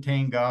and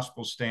maintain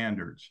gospel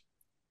standards.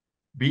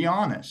 Be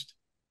honest.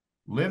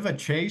 Live a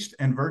chaste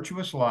and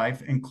virtuous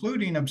life,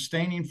 including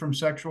abstaining from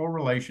sexual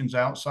relations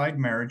outside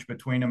marriage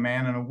between a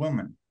man and a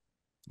woman.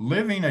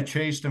 Living a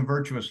chaste and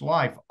virtuous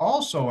life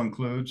also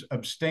includes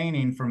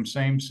abstaining from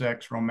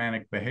same-sex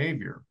romantic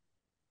behavior.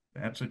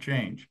 That's a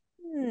change.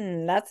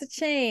 That's a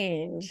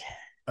change.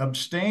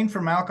 Abstain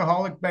from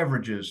alcoholic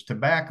beverages,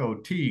 tobacco,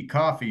 tea,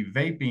 coffee,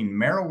 vaping,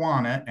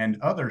 marijuana,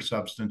 and other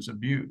substance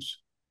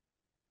abuse.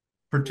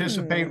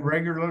 Participate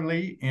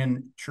regularly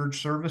in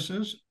church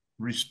services.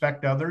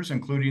 Respect others,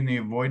 including the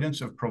avoidance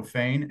of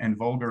profane and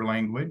vulgar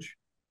language.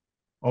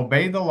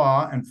 Obey the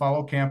law and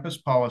follow campus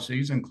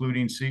policies,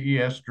 including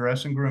CES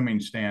dress and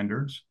grooming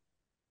standards,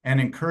 and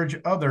encourage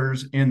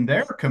others in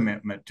their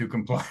commitment to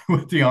comply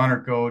with the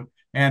honor code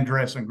and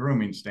dress and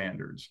grooming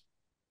standards.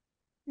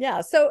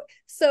 Yeah, so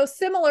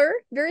similar,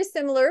 very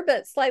similar,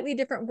 but slightly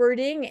different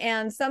wording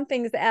and some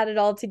things added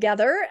all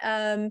together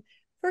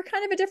for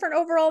kind of a different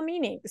overall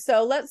meaning.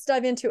 So let's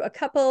dive into a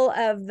couple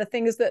of the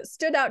things that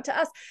stood out to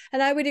us.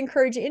 And I would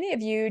encourage any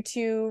of you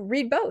to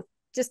read both,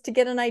 just to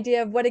get an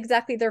idea of what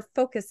exactly they're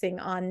focusing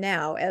on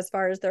now as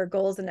far as their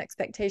goals and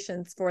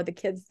expectations for the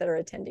kids that are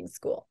attending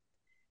school.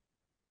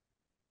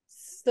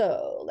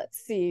 So let's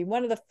see.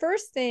 One of the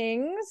first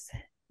things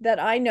that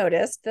I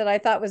noticed that I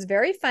thought was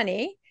very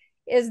funny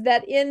is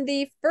that in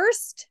the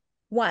first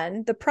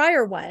one, the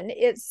prior one,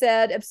 it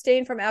said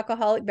abstain from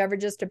alcoholic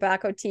beverages,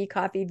 tobacco, tea,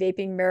 coffee,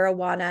 vaping,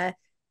 marijuana,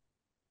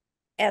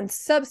 and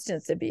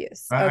substance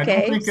abuse. Okay. I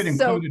don't think it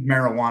included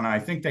marijuana. I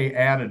think they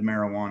added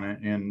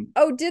marijuana in.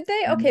 Oh, did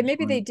they? Okay,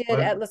 maybe they did.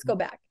 Let's go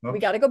back. Oops. We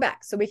got to go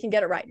back so we can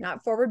get it right,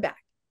 not forward back.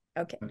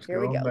 Okay,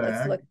 here we go.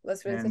 Let's look.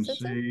 Let's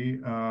see.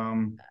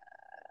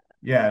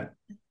 Yeah,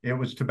 it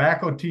was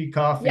tobacco, tea,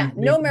 coffee. Yeah,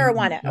 no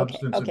marijuana.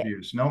 Substance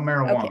abuse. No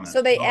marijuana. Okay,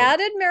 so they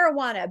added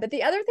marijuana. But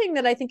the other thing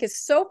that I think is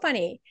so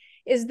funny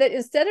is that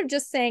instead of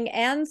just saying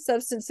and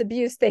substance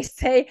abuse, they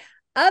say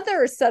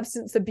other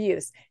substance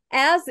abuse,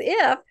 as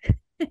if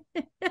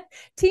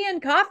tea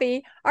and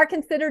coffee are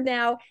considered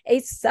now a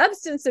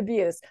substance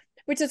abuse,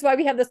 which is why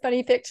we have this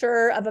funny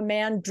picture of a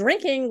man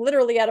drinking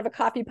literally out of a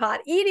coffee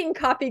pot, eating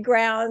coffee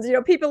grounds,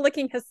 people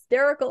looking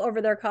hysterical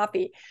over their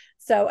coffee.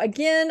 So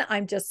again,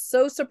 I'm just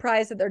so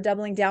surprised that they're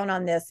doubling down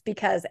on this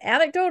because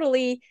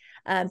anecdotally,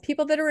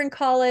 people that are in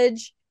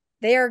college,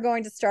 they are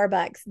going to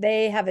Starbucks.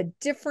 They have a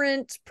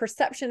different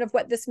perception of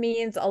what this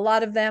means. A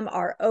lot of them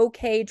are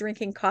okay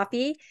drinking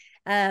coffee.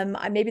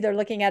 Maybe they're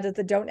looking at it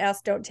the don't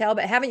ask, don't tell,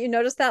 but haven't you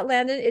noticed that,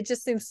 Landon? It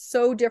just seems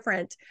so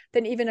different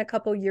than even a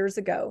couple years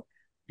ago.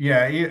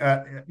 Yeah,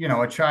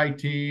 a chai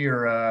tea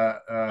or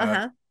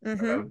a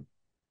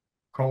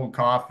cold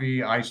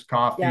coffee, iced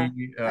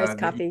coffee, iced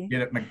coffee. You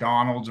get at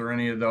McDonald's or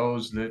any of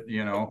those that,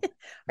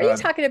 Are you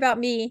talking about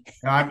me?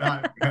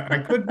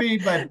 I could be,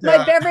 but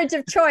my beverage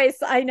of choice.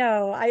 I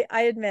know.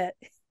 I admit.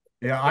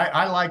 Yeah,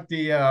 I like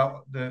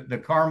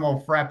the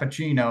caramel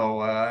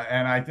frappuccino,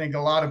 and I think a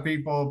lot of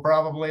people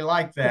probably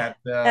like that.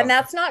 And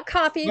that's not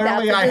coffee,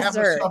 that's Clearly, a I have a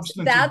dessert.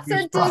 substance That's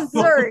abuse a problem.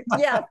 dessert.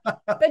 Yes.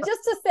 But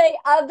just to say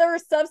other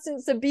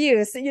substance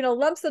abuse,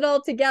 lumps it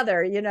all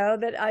together,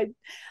 that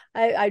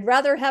I'd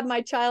rather have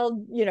my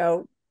child,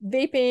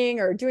 vaping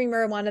or doing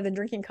marijuana than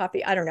drinking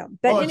coffee. I don't know.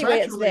 But Well, anyway,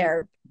 it's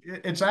there.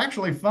 it's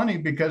actually funny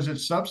because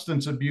it's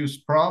substance abuse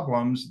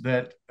problems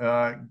that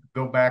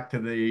go back to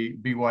the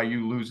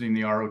BYU losing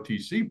the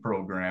ROTC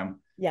program.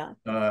 Yeah.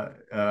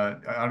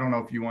 I don't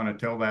know if you want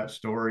to tell that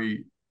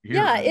story here.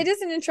 Yeah, it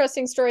is an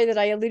interesting story that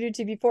I alluded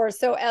to before.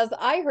 So, as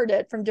I heard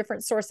it from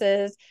different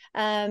sources,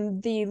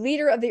 the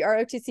leader of the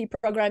ROTC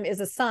program is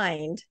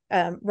assigned,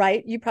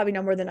 right? You probably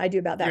know more than I do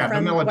about that, Yeah, the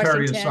from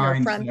military Washington or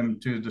assigns from them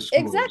to the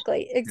schools.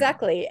 exactly, Yeah.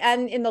 exactly.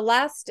 And in the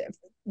last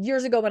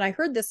years ago, when I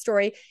heard this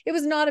story, it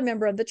was not a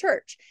member of the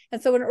church.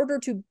 And so, in order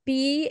to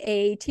be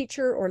a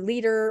teacher or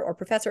leader or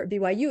professor at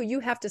BYU, you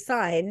have to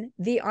sign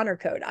the honor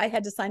code. I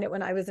had to sign it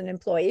when I was an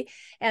employee.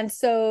 And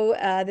so,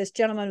 this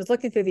gentleman was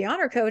looking through the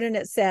honor code, and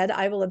it said,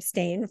 "I will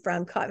abstain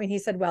from coffee." And he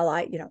said, "Well,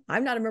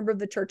 I'm not a member of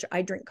the church.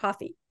 I drink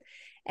coffee."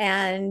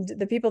 And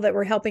the people that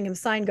were helping him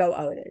sign go,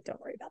 "Oh,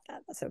 don't worry about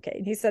that. That's okay."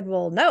 And he said,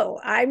 "Well, no,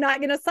 I'm not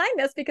going to sign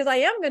this because I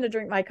am going to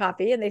drink my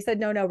coffee." And they said,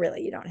 "No, no,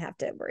 really, you don't have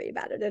to worry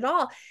about it at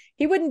all."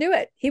 He wouldn't do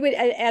it. He would,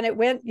 and it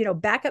went,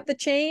 back up the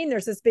chain.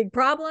 There's this big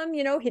problem.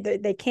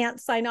 They can't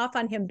sign off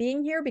on him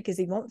being here because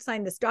he won't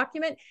sign this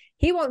document.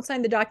 He won't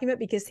sign the document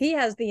because he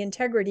has the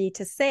integrity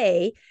to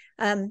say,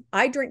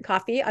 "I drink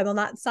coffee. I will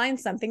not sign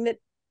something that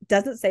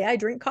doesn't say I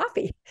drink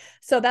coffee."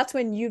 So that's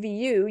when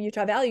UVU,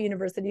 Utah Valley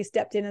University,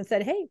 stepped in and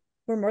said, "Hey,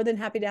 we're more than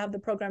happy to have the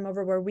program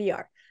over where we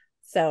are."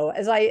 So,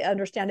 as I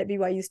understand it,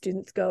 BYU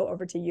students go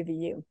over to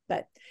UVU.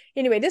 But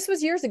anyway, this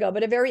was years ago,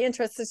 but a very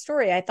interesting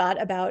story, I thought,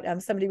 about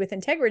somebody with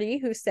integrity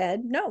who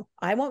said, "No,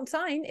 I won't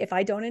sign if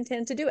I don't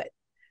intend to do it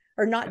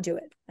or not do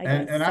it," I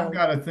guess. And I've So,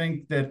 got to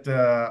think that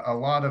a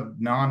lot of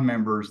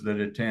non-members that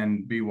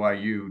attend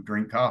BYU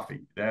drink coffee.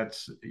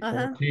 That's or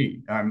uh-huh.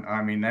 tea.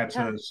 I mean, that's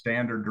Yeah. a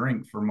standard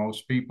drink for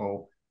most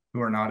people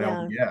who are not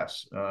Yeah,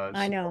 LDS.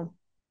 I So know.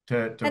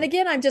 And to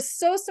again, I'm just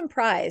so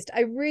surprised.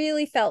 I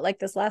really felt like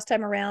this last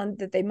time around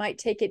that they might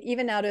take it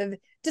even out of,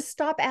 just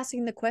stop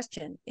asking the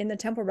question in the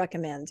temple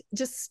recommend.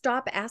 Just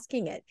stop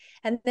asking it.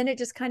 And then it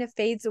just kind of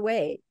fades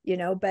away,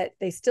 but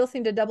they still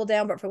seem to double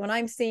down. But from what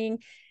I'm seeing,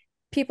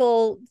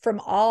 people from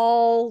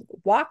all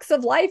walks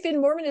of life in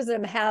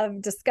Mormonism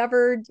have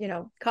discovered,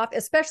 coffee,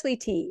 especially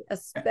tea, and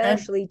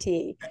especially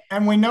tea.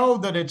 and we know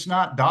that it's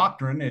not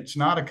doctrine, it's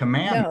not a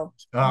commandment.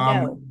 No,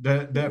 no.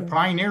 The Mm-mm.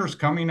 pioneers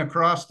coming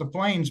across the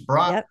plains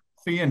brought Yep,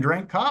 coffee and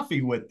drank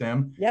coffee with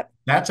them. yep.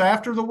 That's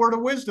after the word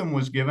of wisdom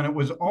was given. It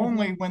was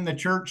only Mm-hmm. when the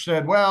church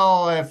said,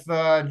 "Well, if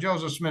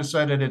Joseph Smith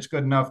said it, it's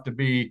good enough to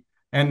be,"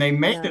 and they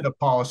made Yeah, it a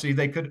policy.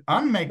 They could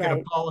unmake it a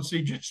right.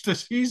 policy just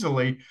as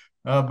easily.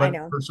 I But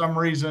know. for some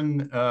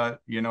reason,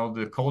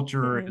 the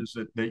culture Mm-mm. is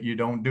that you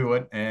don't do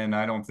it, and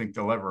I don't think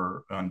they'll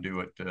ever undo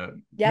it. Yeah, but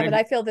Maybe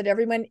I feel that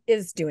everyone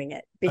is doing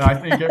it I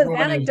because think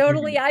everyone is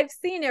anecdotally, doing I've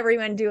seen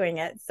everyone doing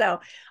it. So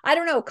I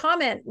don't know.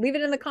 Leave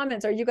it in the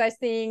comments. Are you guys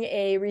seeing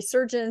a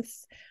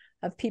resurgence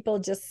of people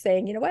just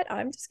saying, "You know what,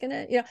 I'm just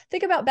gonna,"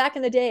 think about back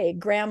in the day,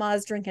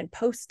 grandmas drinking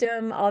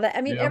postum, all that. I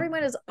it. mean, Yep.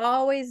 everyone has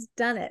always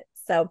done it.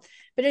 So,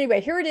 but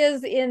anyway, here it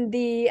is in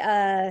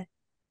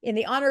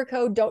the honor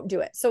code. Don't do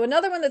it. So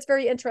another one that's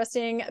very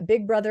interesting: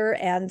 big brother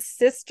and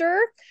sister.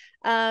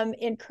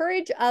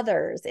 Encourage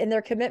others in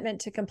their commitment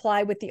to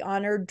comply with the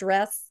honor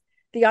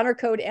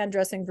code and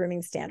dress and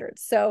grooming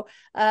standards. So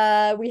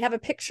we have a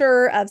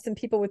picture of some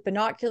people with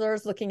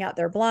binoculars looking out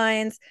their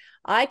blinds.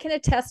 I can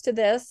attest to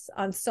this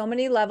on so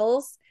many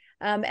levels,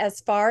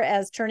 as far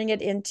as turning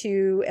it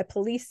into a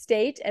police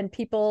state and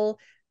people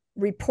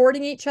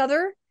reporting each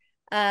other.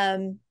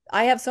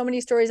 I have so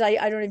many stories,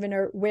 I don't even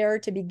know where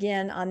to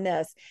begin on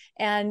this.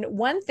 And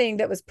one thing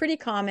that was pretty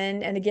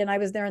common, and again, I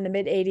was there in the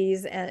mid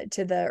 80s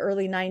to the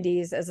early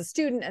 90s as a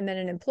student and then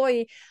an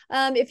employee.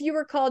 If you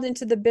were called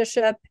into the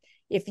bishop,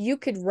 if you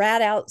could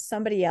rat out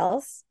somebody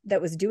else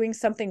that was doing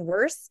something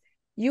worse,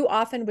 you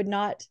often would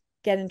not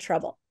get in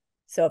trouble.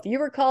 So if you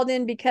were called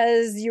in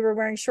because you were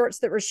wearing shorts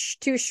that were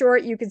too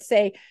short, you could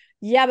say,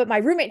 "Yeah, but my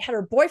roommate had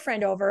her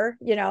boyfriend over,"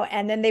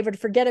 and then they would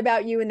forget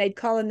about you and they'd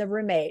call in the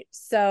roommate.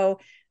 So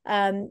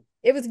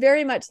it was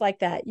very much like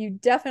that. You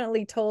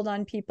definitely told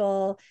on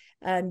people.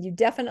 You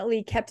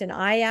definitely kept an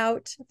eye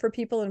out for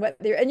people and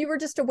and you were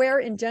just aware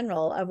in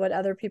general of what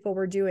other people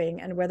were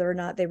doing and whether or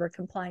not they were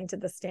complying to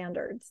the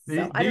standards.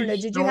 So I don't know.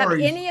 These Did you have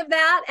stories, any of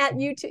that at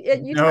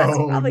UTS?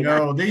 no, Probably not.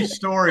 no, these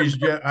stories.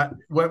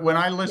 When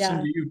I listen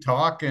Yeah. to you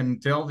talk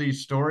and tell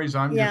these stories,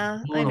 I'm just Yeah,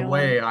 I blown know.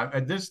 away.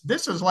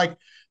 This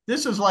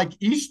is like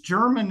East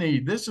Germany.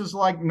 This is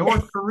like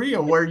North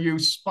Korea, where you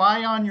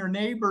spy on your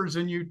neighbors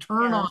and you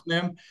turn on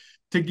Yeah. them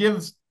to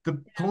give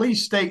the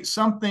police state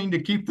something to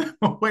keep them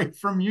away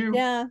from you.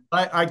 Yeah.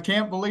 I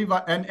can't believe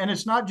and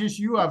it's not just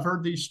you. I've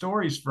heard these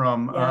stories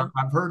from. Yeah.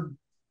 I've heard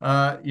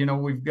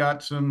we've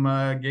got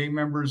some gay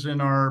members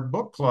in our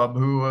book club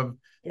who have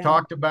Yeah.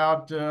 talked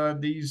about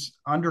these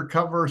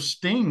undercover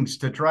stings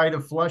to try to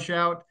flush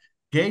out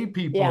gay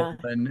people. Yeah.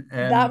 And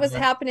That was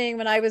happening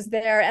when I was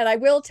there. And I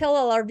will tell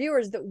all our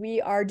viewers that we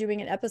are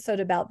doing an episode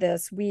about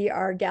this. We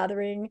are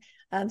gathering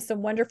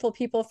some wonderful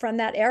people from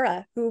that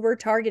era who were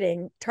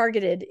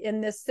targeted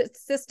in this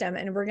system.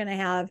 And we're going to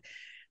have,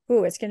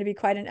 it's going to be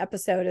quite an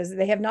episode, as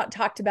they have not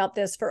talked about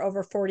this for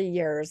over 40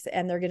 years.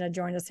 And they're going to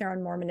join us here on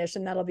Mormonish,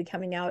 and that'll be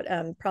coming out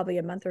probably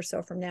a month or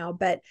so from now.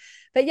 But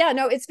yeah,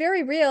 no, it's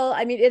very real.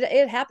 I mean,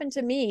 it happened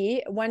to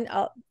me when,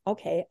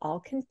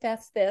 I'll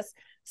confess this.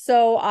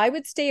 So I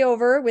would stay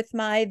over with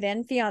my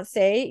then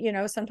fiance.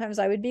 Sometimes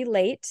I would be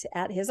late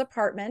at his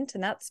apartment,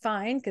 and that's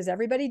fine because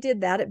everybody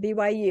did that at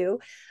BYU.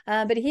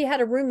 But he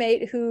had a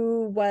roommate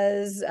who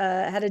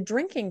had a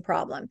drinking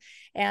problem,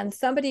 and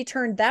somebody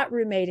turned that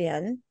roommate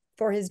in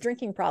for his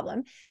drinking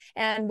problem.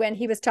 And when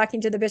he was talking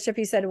to the bishop,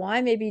 he said, well,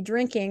 I may be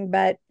drinking,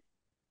 but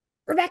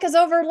Rebecca's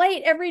over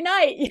late every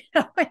night.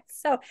 And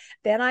so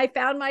then I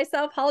found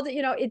myself hauled,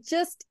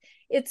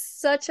 it's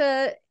such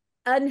a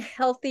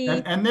unhealthy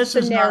and this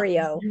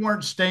scenario. is not, you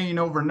weren't staying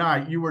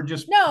overnight. You were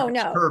just No.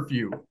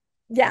 curfew.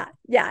 Yeah.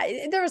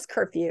 There was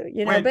curfew,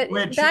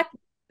 Which back.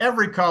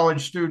 every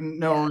college student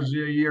knows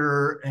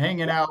you're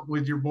hanging out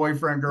with your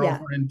boyfriend,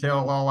 girlfriend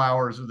until all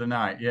hours of the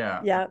night.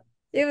 Yeah. Yeah.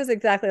 It was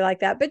exactly like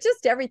that, but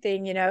just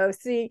everything,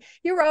 see,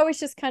 you were always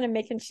just kind of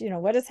making,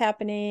 what is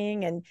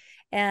happening.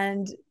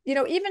 And,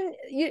 even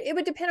it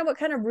would depend on what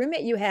kind of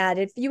roommate you had.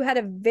 If you had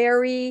a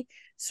very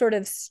sort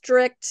of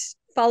strict,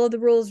 follow the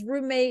rules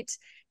roommate,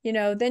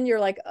 then you're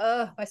like,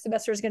 oh, my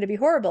semester is going to be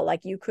horrible.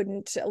 Like, you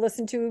couldn't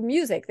listen to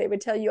music. They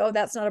would tell you, oh,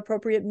 that's not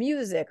appropriate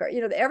music. Or,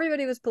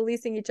 everybody was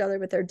policing each other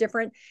with their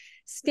different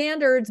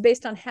standards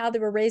based on how they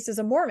were raised as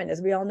a Mormon.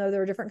 As we all know,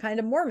 there are different kind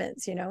of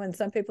Mormons, and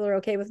some people are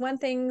okay with one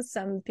thing,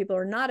 some people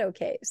are not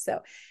okay.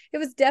 So it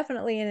was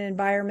definitely an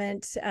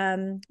environment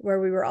where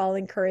we were all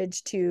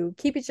encouraged to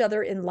keep each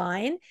other in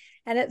line.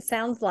 And it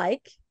sounds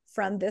like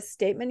from this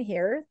statement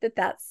here that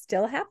that's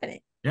still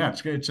happening. Yeah,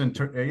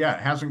 it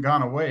hasn't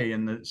gone away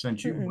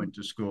since you went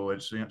to school.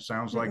 It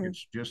sounds like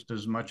it's just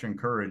as much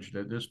encouraged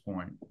at this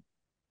point.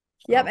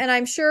 So. Yep, and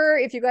I'm sure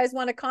if you guys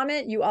want to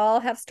comment, you all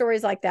have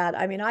stories like that.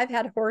 I mean, I've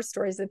heard horror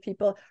stories of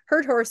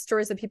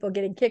people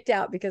getting kicked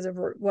out because of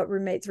what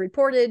roommates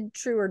reported,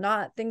 true or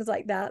not, things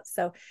like that.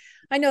 So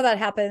I know that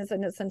happens,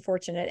 and it's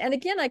unfortunate. And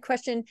again, I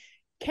question,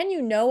 can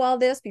you know all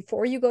this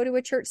before you go to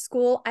a church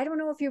school? I don't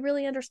know if you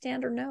really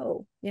understand or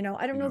know.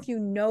 I don't know if you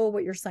know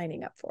what you're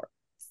signing up for.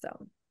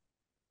 So.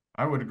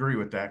 I would agree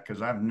with that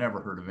because I've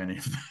never heard of any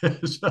of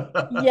this.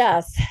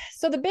 Yes.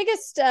 So the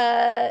biggest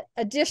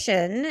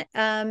addition,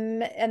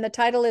 and the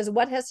title is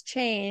 "What Has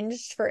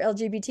Changed for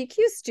LGBTQ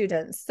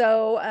Students."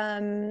 So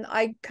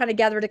I kind of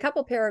gathered a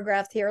couple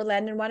paragraphs here.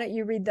 Landon, why don't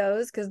you read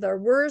those? Because there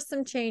were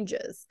some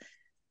changes.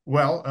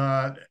 Well,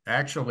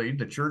 actually,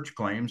 the church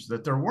claims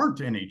that there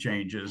weren't any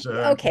changes.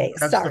 Okay,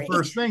 that's sorry. the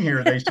first thing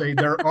here. They say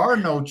there are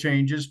no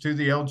changes to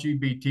the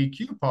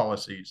LGBTQ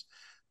policies.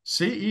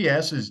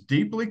 CES is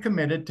deeply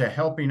committed to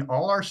helping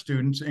all our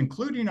students,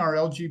 including our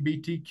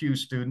LGBTQ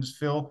students,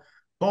 feel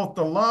both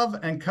the love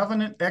and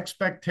covenant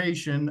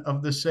expectation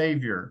of the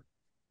Savior.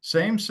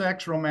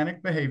 Same-sex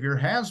romantic behavior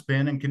has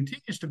been and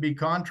continues to be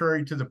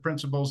contrary to the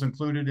principles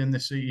included in the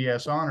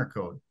CES Honor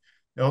Code.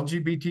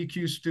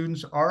 LGBTQ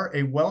students are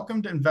a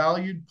welcomed and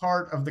valued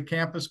part of the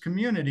campus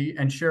community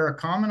and share a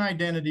common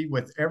identity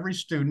with every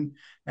student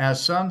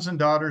as sons and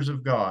daughters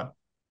of God.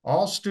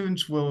 All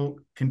students will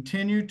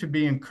continue to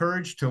be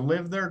encouraged to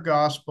live their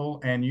gospel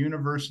and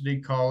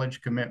university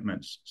college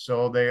commitments.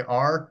 So they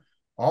are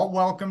all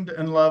welcomed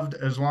and loved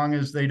as long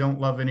as they don't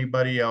love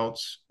anybody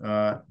else.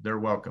 They're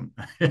welcome,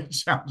 it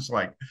sounds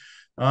like.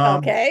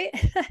 Okay.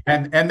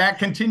 and that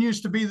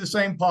continues to be the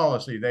same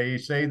policy. They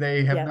say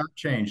they have not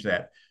changed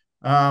that.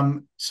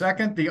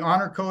 Second, the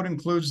honor code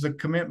includes the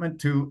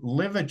commitment to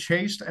live a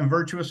chaste and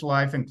virtuous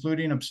life,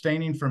 including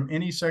abstaining from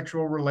any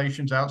sexual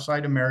relations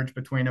outside of marriage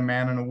between a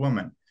man and a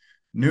woman.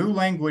 New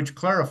language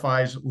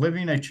clarifies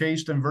living a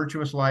chaste and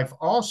virtuous life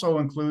also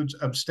includes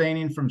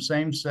abstaining from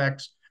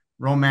same-sex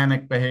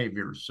romantic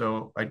behaviors.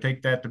 So I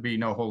take that to be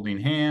no holding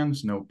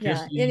hands, no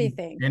kissing,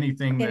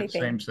 anything that's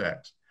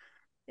same-sex.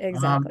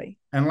 Exactly.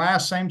 And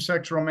last,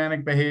 same-sex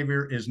romantic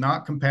behavior is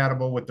not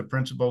compatible with the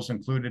principles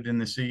included in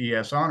the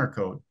CES Honor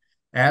Code.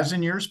 As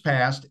in years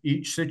past,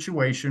 each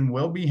situation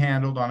will be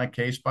handled on a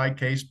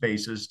case-by-case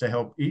basis to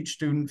help each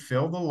student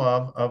feel the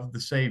love of the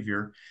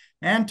Savior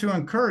and to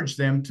encourage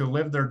them to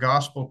live their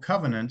gospel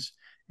covenants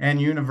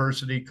and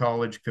university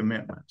college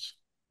commitments.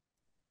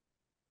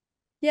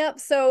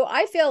 Yep. So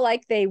I feel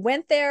like they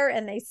went there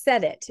and they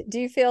said it. Do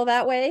you feel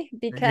that way?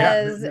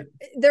 Because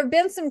there have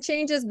been some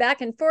changes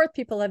back and forth.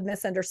 People have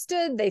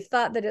misunderstood. They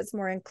thought that it's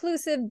more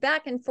inclusive,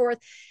 back and forth.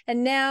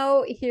 And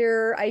now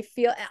here I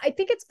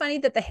think it's funny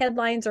that the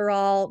headlines are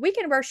all, we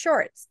can wear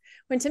shorts,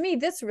 when to me,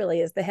 this really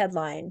is the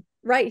headline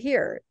right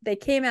here. They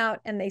came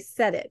out and they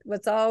said it.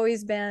 What's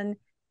always been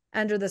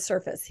under the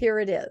surface. Here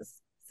it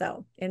is.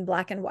 So in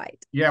black and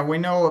white. Yeah, we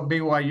know at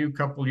BYU a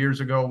couple years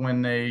ago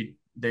when they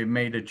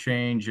made a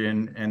change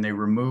and they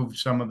removed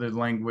some of the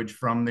language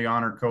from the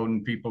honor code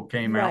and people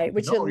came out Right.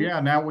 and said, Which, oh yeah,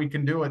 now we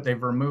can do it.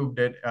 They've removed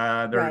it.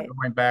 They're right.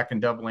 going back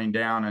and doubling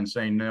down and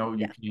saying, no,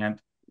 you Yeah.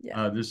 can't.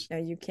 Yeah. This No,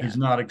 you is can't.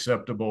 not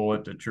acceptable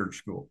at the church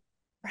school.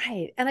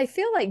 Right. And I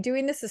feel like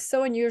doing this is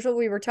so unusual.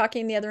 We were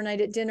talking the other night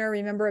at dinner,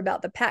 remember,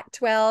 about the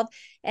Pac-12.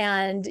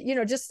 And,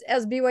 just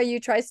as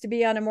BYU tries to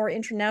be on a more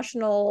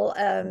international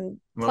Well,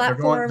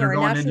 platform they're or a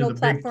going into national the Big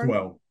platform.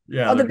 12.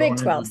 Yeah, Oh, the they're Big going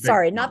into 12. the Big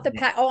Sorry, not 12. the Yeah.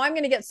 Pac. Oh, I'm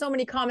going to get so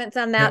many comments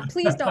on that.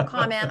 Please don't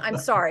comment. I'm Yeah.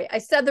 sorry. I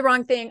said the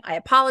wrong thing. I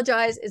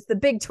apologize. It's the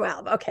Big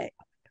 12. Okay.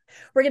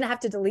 We're going to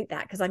have to delete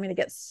that because I'm going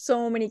to get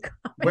so many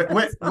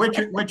comments on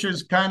it. Which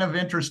is kind of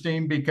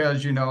interesting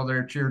because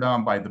they're cheered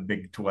on by the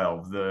Big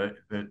 12, the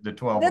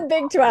 12 The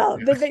Big apostles. 12,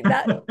 the big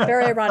that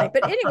very ironic.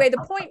 But anyway,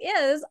 the point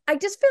is, I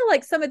just feel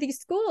like some of these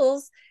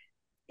schools,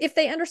 if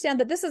they understand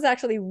that this is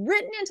actually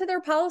written into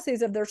their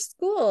policies of their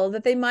school,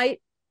 that they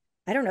might,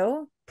 I don't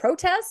know,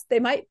 protest.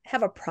 They might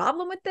have a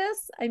problem with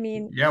this. I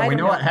mean, Yeah, I we don't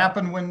know what know.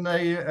 happened when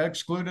they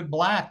excluded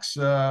blacks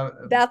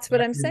That's what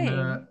back I'm in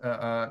saying.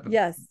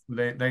 Yes.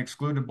 they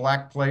excluded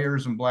black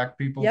players and black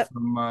people Yep.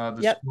 from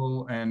the Yep.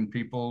 school, and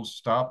people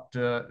stopped.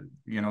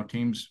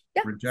 Teams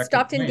Yeah. rejected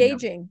Stopped playing them.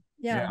 engaging.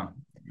 Yeah. Yeah,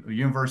 the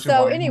University of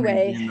So Wyoming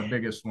anyway, being the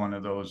biggest one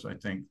of those, I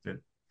think that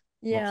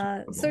most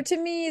yeah. So notable. to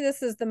me,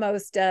 this is the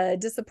most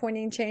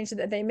disappointing change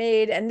that they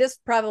made. And this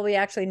probably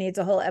actually needs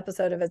a whole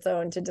episode of its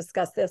own to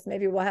discuss this.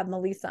 Maybe we'll have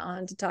Melissa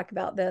on to talk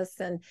about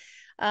this. And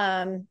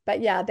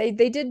but yeah, they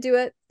did do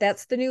it.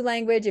 That's the new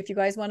language. If you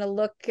guys want to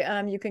look,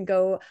 you can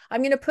go.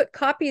 I'm going to put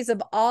copies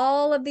of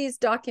all of these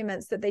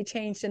documents that they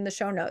changed in the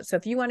show notes. So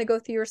if you want to go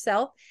through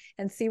yourself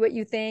and see what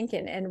you think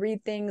and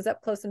read things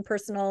up close and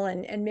personal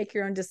and make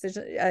your own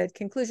decision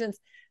conclusions,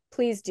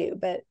 please do.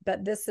 But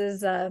this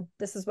is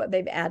what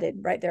they've added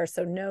right there.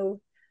 So no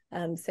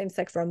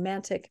same-sex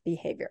romantic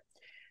behavior.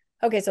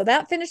 Okay, so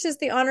that finishes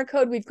the honor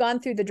code. We've gone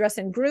through the dress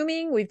and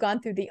grooming. We've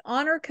gone through the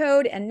honor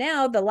code. And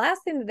now the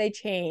last thing that they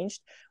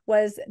changed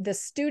was the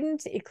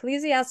student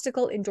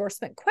ecclesiastical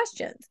endorsement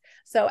questions.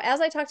 So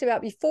as I talked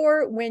about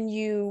before, when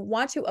you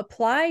want to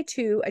apply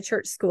to a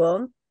church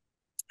school,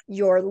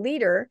 your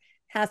leader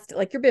has to,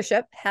 like your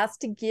bishop, has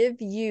to give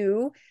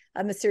you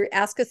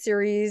ask a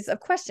series of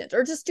questions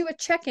or just do a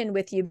check-in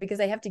with you because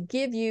they have to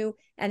give you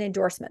an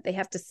endorsement. They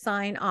have to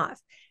sign off.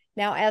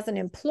 Now, as an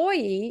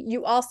employee,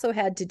 you also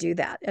had to do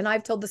that. And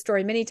I've told the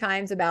story many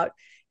times about,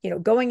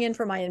 going in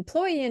for my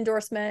employee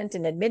endorsement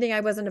and admitting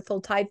I wasn't a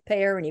full tithe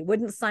payer and he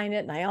wouldn't sign it.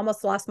 And I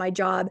almost lost my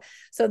job.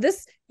 So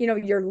this,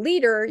 your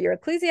leader, your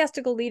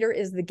ecclesiastical leader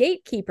is the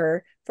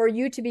gatekeeper for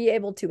you to be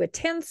able to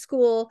attend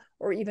school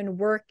or even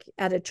work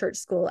at a church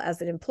school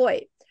as an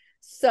employee.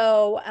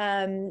 So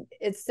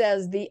it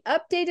says the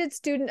updated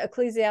student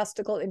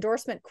ecclesiastical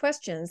endorsement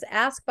questions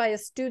asked by a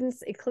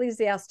student's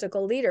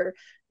ecclesiastical leader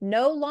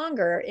no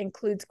longer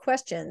includes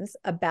questions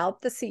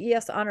about the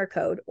CES honor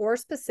code or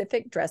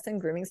specific dress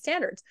and grooming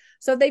standards.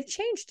 So they've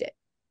changed it.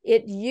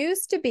 It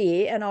used to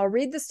be, and I'll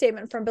read the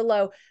statement from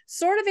below,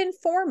 sort of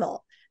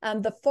informal.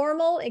 The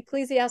formal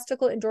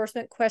ecclesiastical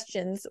endorsement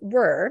questions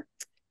were,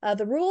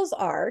 the rules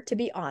are to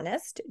be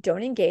honest,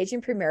 don't engage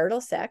in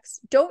premarital sex,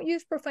 don't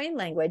use profane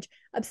language,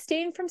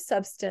 abstain from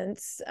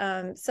substances,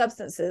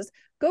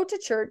 go to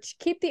church,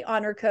 keep the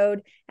honor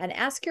code, and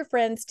ask your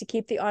friends to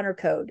keep the honor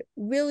code.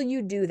 Will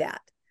you do that?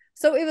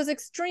 So it was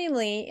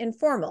extremely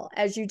informal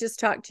as you just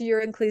talked to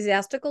your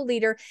ecclesiastical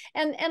leader.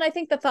 And I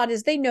think the thought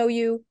is they know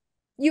you.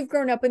 You've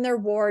grown up in their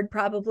ward,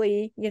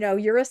 probably,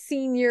 you're a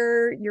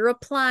senior, you're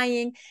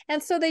applying.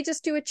 And so they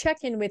just do a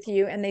check-in with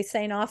you and they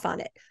sign off on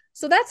it.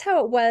 So that's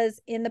how it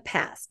was in the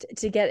past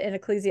to get an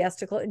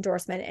ecclesiastical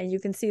endorsement. And you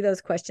can see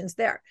those questions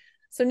there.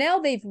 So now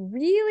they've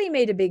really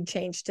made a big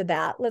change to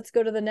that. Let's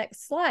go to the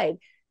next slide.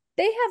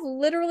 They have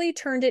literally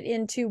turned it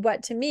into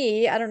what, to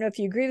me, I don't know if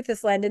you agree with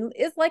this, Landon,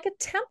 is like a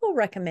temple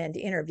recommend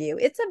interview.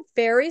 It's a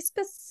very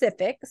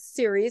specific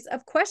series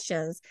of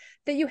questions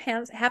that you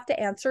have to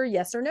answer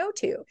yes or no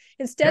to.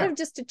 Instead Yeah. of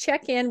just to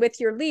check in with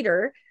your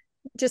leader,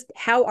 just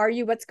how are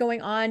you? What's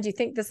going on? Do you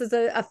think this is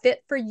a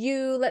fit for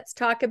you? Let's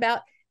talk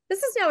about.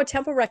 This is now a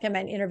temple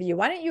recommend interview.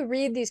 Why don't you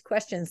read these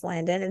questions,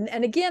 Landon?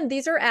 And again,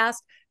 these are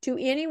asked to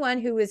anyone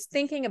who is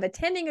thinking of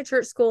attending a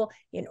church school.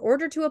 In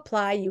order to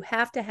apply, you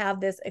have to have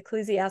this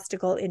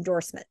ecclesiastical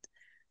endorsement.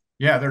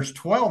 Yeah, there's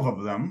 12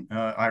 of them,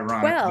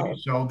 ironically.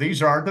 12. So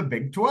these are the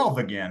Big 12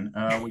 again.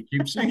 We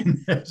keep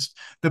seeing this.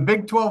 The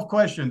Big 12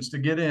 questions to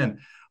get in.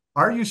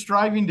 Are you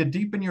striving to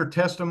deepen your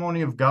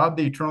testimony of God,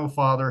 the eternal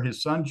Father,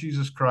 his Son,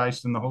 Jesus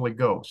Christ, and the Holy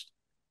Ghost?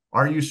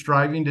 Are you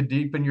striving to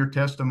deepen your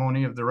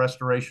testimony of the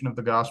restoration of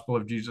the gospel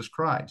of Jesus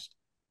Christ?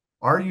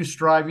 Are you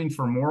striving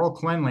for moral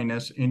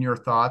cleanliness in your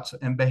thoughts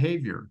and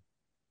behavior?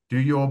 Do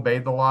you obey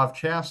the law of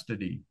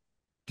chastity?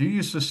 Do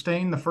you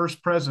sustain the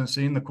first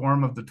presidency in the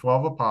quorum of the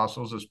 12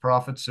 apostles as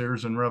prophets,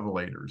 seers, and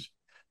revelators?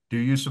 Do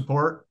you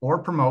support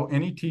or promote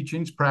any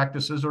teachings,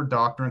 practices, or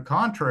doctrine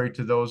contrary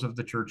to those of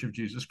the Church of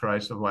Jesus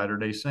Christ of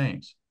Latter-day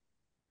Saints?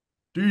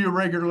 Do you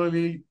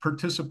regularly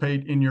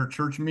participate in your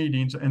church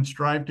meetings and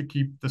strive to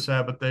keep the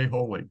Sabbath day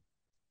holy?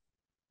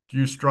 Do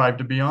you strive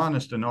to be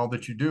honest in all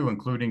that you do,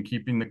 including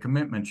keeping the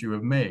commitments you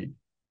have made?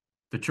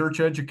 The church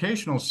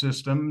educational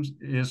system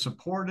is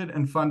supported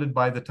and funded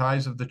by the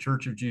tithes of the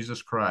Church of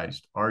Jesus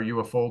Christ. Are you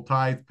a full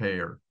tithe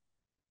payer?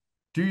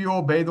 Do you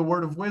obey the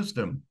word of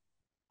wisdom?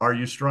 Are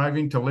you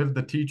striving to live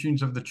the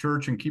teachings of the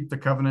church and keep the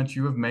covenants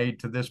you have made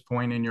to this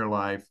point in your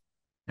life?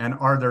 And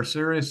are there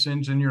serious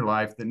sins in your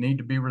life that need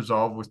to be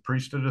resolved with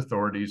priesthood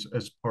authorities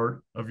as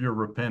part of your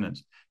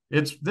repentance?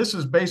 This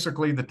is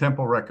basically the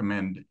Temple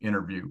Recommend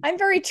interview. I'm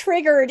very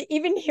triggered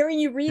even hearing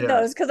you read Yes.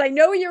 those, because I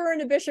know you were in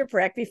a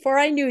bishopric before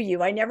I knew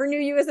you. I never knew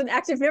you as an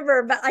active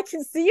member, but I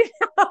can see you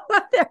now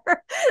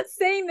they're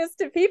saying this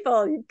to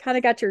people. You kind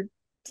of got your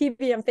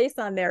TBM face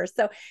on there.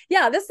 So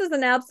yeah, this is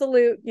an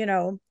absolute,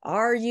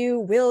 are you,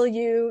 will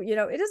you,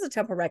 it is a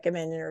Temple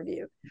Recommend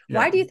interview. Yeah.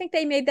 Why do you think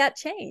they made that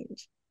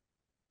change?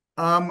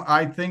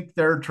 I think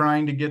they're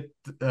trying to get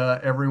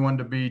everyone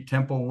to be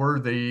temple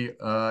worthy,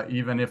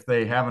 even if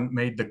they haven't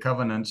made the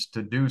covenants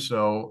to do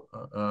so,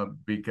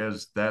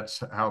 because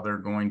that's how they're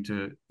going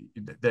to.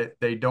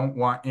 They don't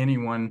want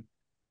anyone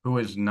who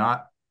is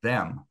not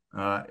them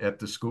at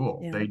the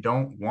school. Yeah. They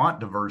don't want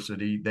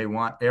diversity. They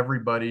want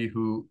everybody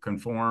who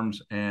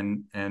conforms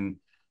and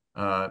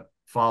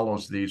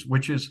follows these,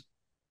 which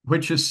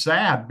is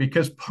sad,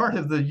 because part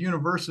of the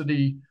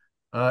university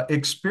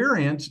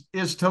experience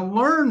is to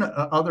learn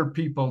other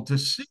people, to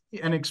see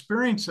and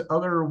experience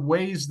other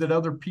ways that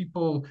other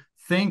people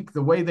think,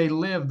 the way they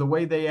live, the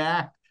way they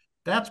act.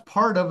 That's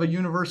part of a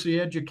university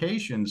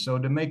education. So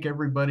to make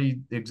everybody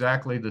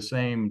exactly the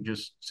same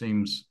just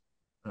seems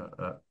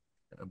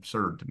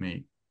absurd to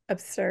me.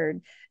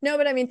 Absurd. No,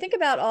 but I mean, think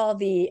about all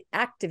the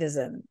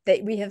activism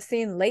that we have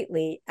seen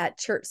lately at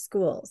church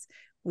schools.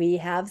 We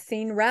have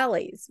seen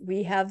rallies.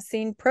 We have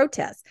seen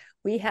protests.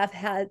 We have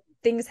had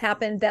things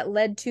happen that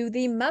led to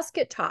the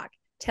musket talk,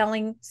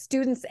 telling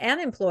students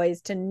and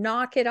employees to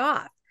knock it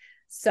off.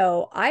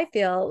 So I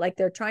feel like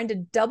they're trying to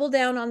double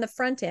down on the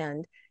front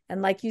end.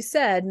 And like you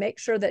said, make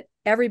sure that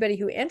everybody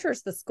who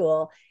enters the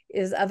school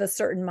is of a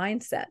certain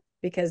mindset,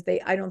 because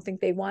I don't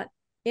think they want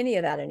any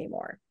of that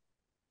anymore.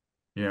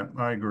 Yeah,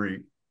 I agree.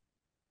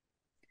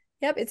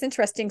 Yep, it's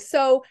interesting.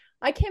 So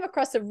I came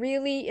across a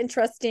really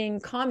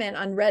interesting comment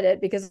on Reddit,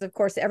 because of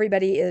course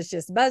everybody is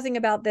just buzzing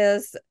about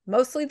this,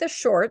 mostly the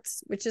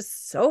shorts, which is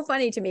so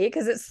funny to me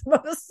because it's the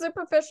most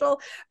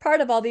superficial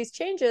part of all these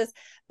changes.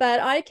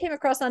 But I came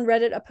across on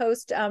Reddit a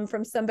post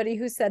from somebody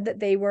who said that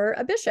they were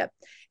a bishop.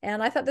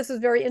 And I thought this was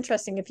very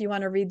interesting. If you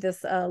want to read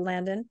this,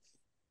 Landon.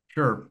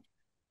 Sure.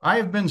 I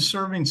have been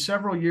serving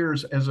several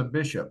years as a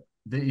bishop.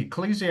 The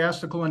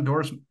ecclesiastical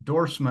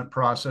endorsement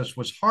process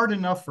was hard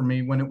enough for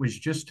me when it was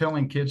just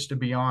telling kids to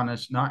be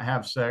honest, not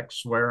have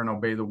sex, swear, and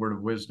obey the word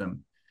of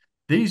wisdom.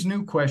 These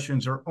new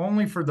questions are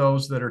only for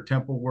those that are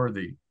temple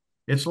worthy.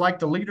 It's like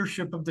the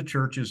leadership of the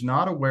church is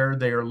not aware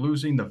they are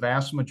losing the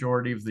vast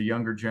majority of the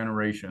younger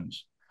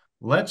generations.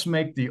 Let's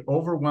make the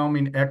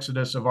overwhelming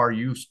exodus of our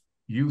youth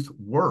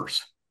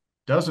worse.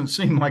 Doesn't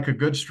seem like a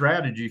good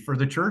strategy for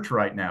the church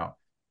right now,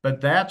 but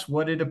that's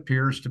what it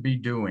appears to be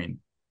doing.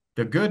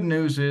 The good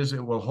news is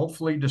it will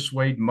hopefully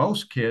dissuade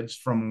most kids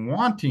from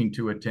wanting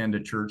to attend a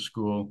church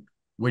school,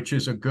 which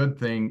is a good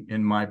thing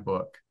in my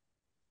book.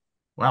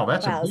 Wow,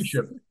 that's a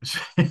bishop.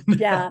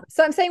 Yeah.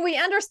 So I'm saying we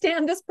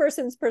understand this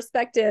person's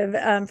perspective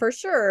for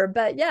sure.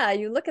 But yeah,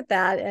 you look at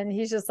that and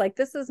he's just like,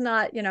 this is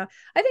not,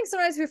 I think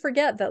sometimes we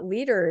forget that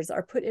leaders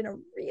are put in a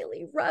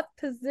really rough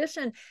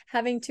position,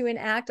 having to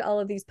enact all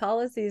of these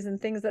policies and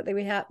things that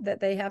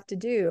they have to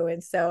do.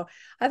 And so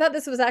I thought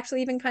this was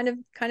actually even kind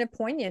of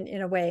poignant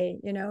in a way.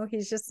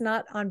 He's just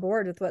not on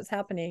board with what's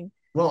happening.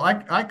 Well,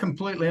 I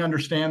completely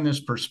understand this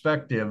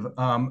perspective,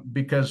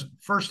 because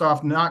first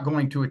off, not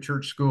going to a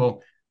church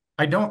school,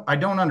 I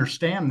don't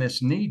understand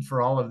this need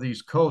for all of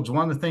these codes.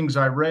 One of the things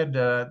I read,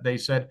 they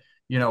said,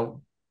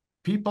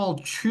 people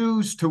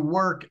choose to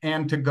work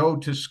and to go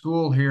to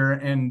school here,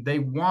 and they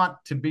want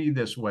to be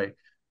this way.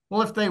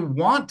 Well, if they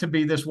want to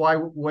be this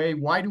way,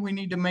 why do we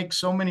need to make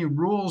so many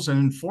rules and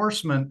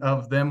enforcement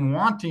of them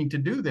wanting to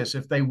do this?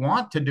 If they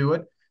want to do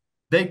it,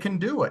 they can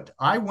do it.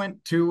 I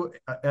went to,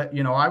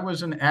 I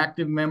was an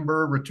active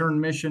member, returned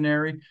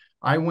missionary.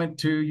 I went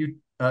to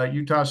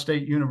Utah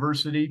State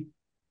University.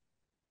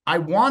 I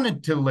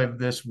wanted to live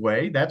this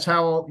way. That's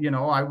how,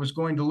 I was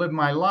going to live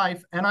my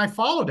life, and I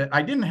followed it.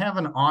 I didn't have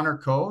an honor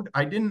code.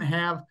 I didn't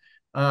have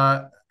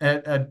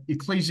an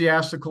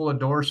ecclesiastical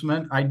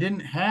endorsement. I didn't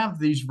have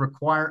these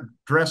required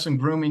dress and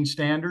grooming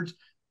standards.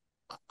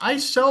 I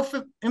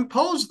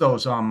self-impose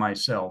those on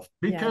myself,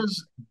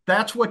 because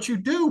that's what you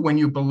do when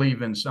you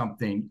believe in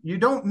something. You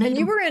don't need. And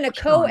you were in a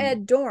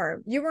co-ed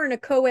dorm. You were in a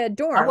co-ed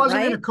dorm. I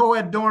wasn't right? in a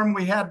co-ed dorm.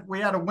 We had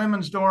a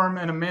women's dorm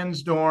and a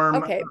men's dorm.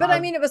 Okay, but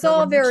I mean, it was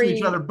all very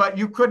each other. But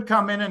you could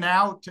come in and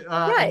out.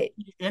 Right.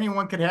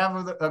 Anyone could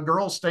have a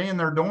girl stay in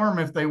their dorm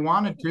if they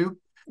wanted to.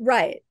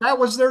 Right. That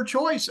was their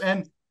choice,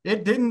 and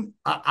it didn't.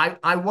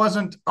 I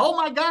wasn't. Oh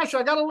my gosh!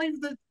 I got to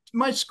leave the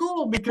my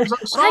school because I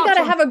I saw got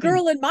to have a something.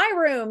 girl in my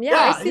room. Yeah,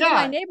 I Yeah, see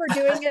my yeah. neighbor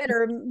doing it,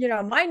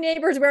 or my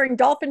neighbor's wearing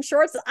dolphin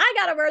shorts. I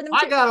got to wear them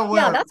I too. gotta Yeah,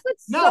 wear. that's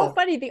what's so No,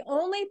 funny. The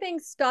only thing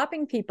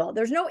stopping people,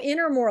 there's no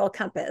inner moral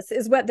compass,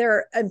 is what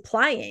they're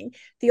implying.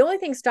 The only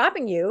thing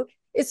stopping you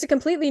is to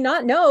completely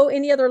not know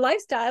any other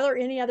lifestyle or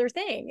any other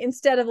thing.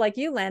 Instead of like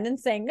you, Landon,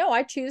 saying, "No,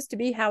 I choose to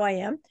be how I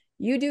am.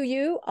 You do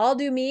you. I'll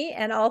do me,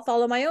 and I'll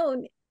follow my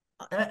own."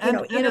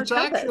 and Inner it's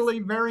compass. actually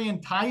very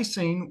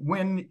enticing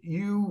when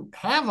you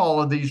have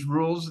all of these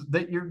rules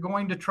that you're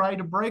going to try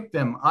to break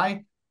them. Of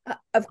I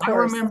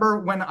course.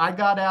 remember when I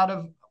got out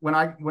of when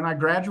I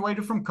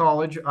graduated from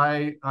college,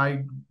 I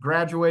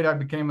graduated, I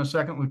became a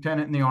second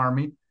lieutenant in the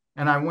Army,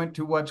 and I went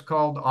to what's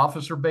called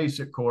Officer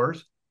Basic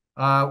Course.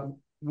 Uh,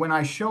 when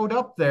I showed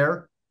up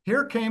there,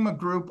 here came a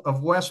group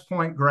of West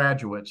Point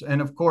graduates.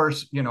 And of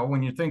course,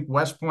 when you think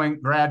West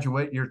Point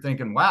graduate, you're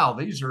thinking, wow,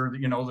 these are,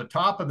 the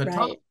top of the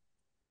top. Right.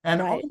 And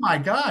oh Right. my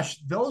gosh,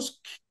 those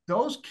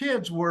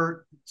kids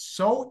were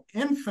so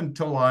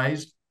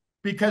infantilized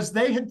because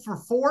they had for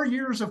 4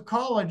 years of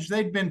college,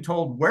 they'd been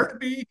told where to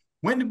be,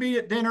 when to be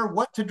at dinner,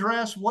 what to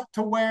dress, what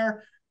to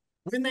wear,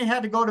 when they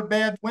had to go to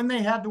bed, when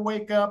they had to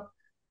wake up.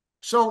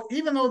 So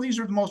even though these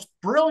are the most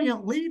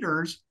brilliant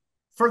leaders,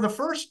 for the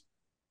first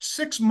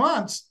 6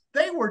 months,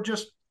 they were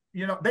just,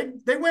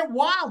 they went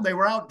wild. They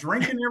were out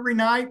drinking every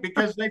night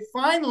because they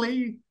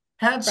finally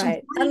had some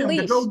Right. freedom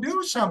to go Unleash.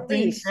 do something.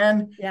 Unleash.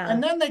 And Yeah.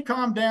 then they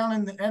calm down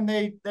and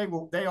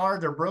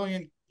they're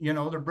brilliant,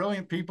 they're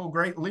brilliant people,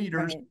 great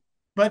leaders. Right.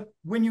 But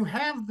when you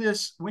have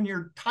this, when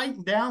you're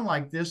tightened down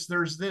like this,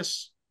 there's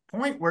this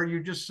point where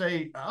you just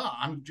say, oh,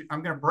 I'm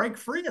going to break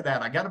free of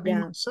that. I got to be Yeah.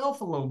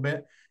 myself a little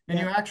bit, and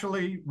you Yeah.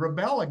 actually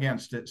rebel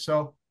against it.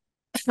 So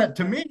to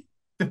Yeah. me,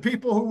 the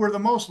people who were the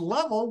most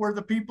level were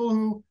the people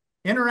who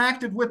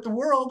interacted with the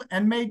world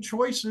and made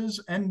choices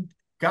and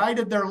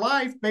guided their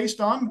life based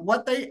on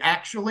what they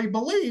actually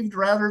believed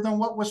rather than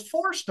what was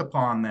forced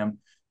upon them.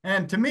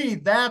 And to me,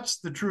 that's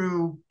the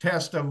true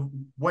test of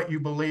what you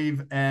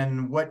believe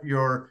and what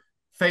your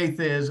faith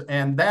is.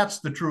 And that's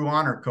the true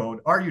honor code.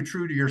 Are you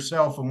true to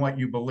yourself and what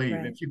you believe?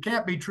 Right. If you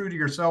can't be true to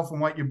yourself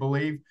and what you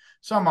believe,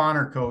 some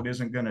honor code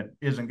isn't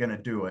gonna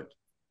do it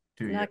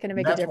to you. Not going to And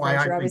make a that's why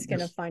difference. I You're always think going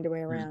to this find a way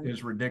is, around.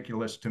 is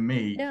ridiculous to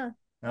me, Yeah.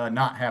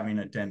 not having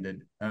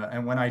attended.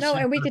 And when I No, see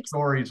and we their could.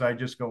 stories, I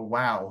just go,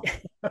 wow.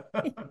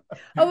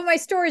 Oh, but my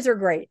stories are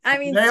great. I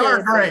mean, They are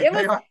seriously, great. They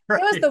are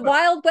it was great. the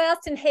Wild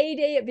West and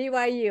heyday at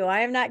BYU.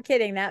 I am not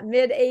kidding. That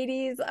mid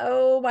 80s.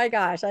 Oh my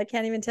gosh, I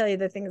can't even tell you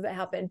the things that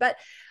happened. But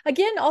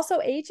again, also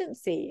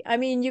agency. I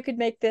mean, you could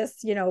make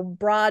this,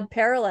 broad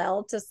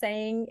parallel to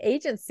saying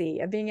agency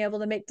of being able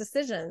to make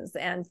decisions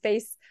and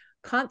face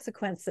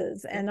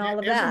consequences and all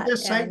of Isn't that.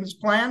 this And Satan's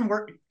plan?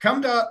 We're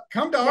come to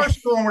yeah, our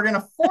school and we're going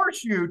to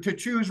force you to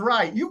choose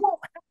right.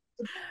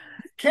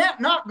 Can't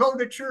not go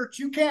to church.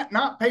 You can't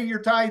not pay your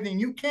tithing.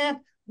 You can't.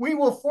 We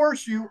will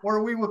force you,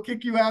 or we will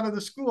kick you out of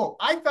the school.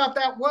 I thought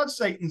that was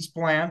Satan's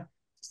plan,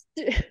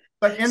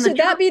 but in the should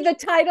that church, be the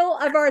title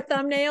of our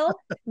thumbnail?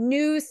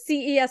 New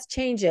CES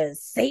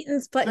changes.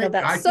 Satan's plan. No, I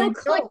that's so think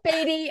so.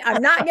 clickbaity.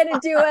 I'm not going to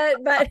do it,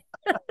 but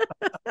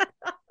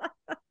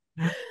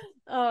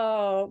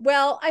oh,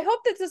 well, I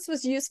hope that this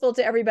was useful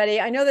to everybody.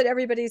 I know that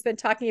everybody's been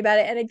talking about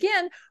it. And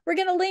again, we're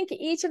going to link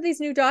each of these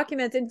new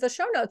documents into the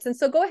show notes. And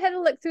so go ahead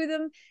and look through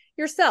them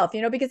yourself,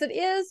 because it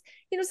is,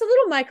 it's a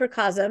little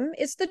microcosm.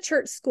 It's the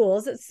church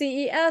schools, it's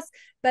CES,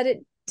 but it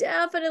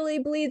definitely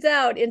bleeds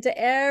out into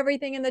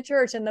everything in the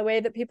church and the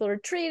way that people are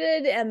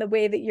treated and the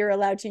way that you're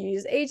allowed to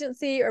use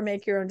agency or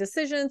make your own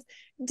decisions,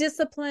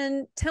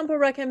 discipline, temple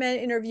recommend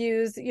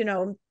interviews,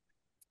 and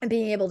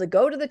being able to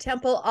go to the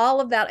temple,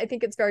 all of that. I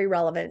think it's very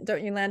relevant.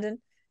 Don't you, Landon?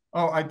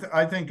 Oh,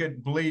 I think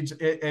it bleeds.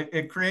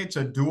 It creates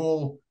a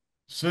dual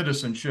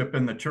citizenship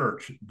in the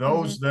church. Mm-hmm,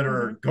 Those that mm-hmm.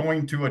 are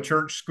going to a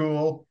church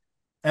school,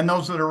 and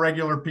those that are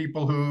regular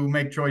people who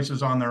make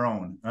choices on their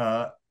own.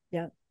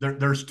 Yeah.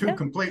 There's two Yeah.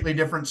 completely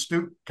different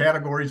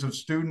categories of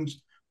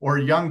students or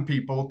young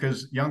people,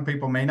 because young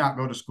people may not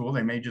go to school.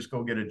 They may just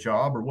go get a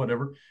job or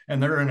whatever.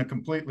 And they're in a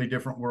completely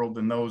different world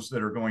than those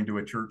that are going to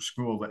a church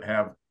school that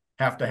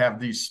have to have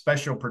these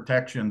special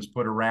protections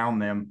put around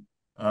them,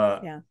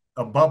 Yeah.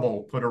 a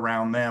bubble put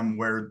around them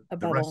where A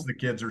the rest of bubble. the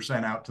kids are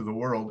sent out to the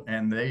world,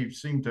 and they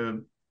seem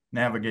to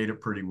navigate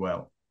it pretty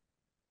well.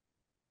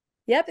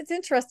 Yep, it's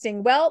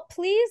interesting. Well,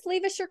 please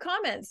leave us your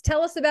comments.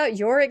 Tell us about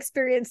your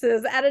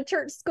experiences at a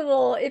church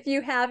school, if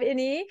you have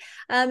any,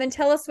 and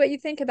tell us what you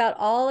think about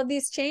all of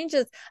these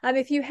changes.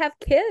 If you have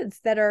kids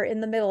that are in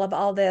the middle of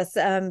all this,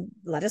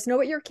 let us know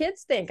what your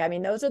kids think. I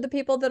mean, those are the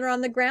people that are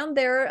on the ground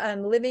there,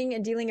 living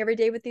and dealing every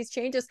day with these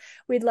changes.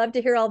 We'd love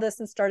to hear all this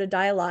and start a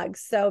dialogue.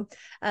 So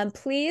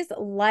please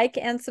like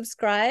and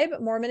subscribe,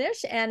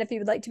 Mormonish. And if you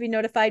would like to be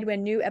notified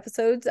when new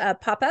episodes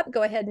pop up,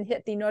 go ahead and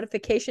hit the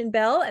notification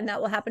bell, and that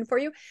will happen for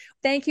you.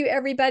 Thank you,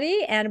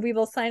 everybody, and we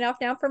will sign off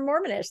now from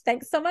Mormonish.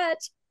 Thanks so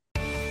much.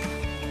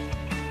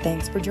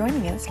 Thanks for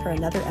joining us for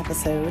another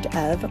episode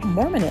of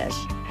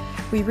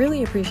Mormonish. We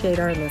really appreciate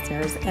our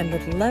listeners and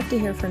would love to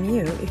hear from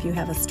you if you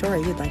have a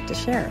story you'd like to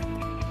share.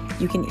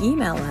 You can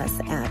email us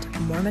at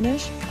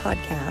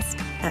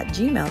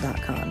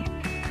mormonishpodcast@gmail.com.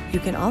 You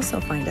can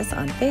also find us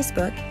on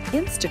Facebook,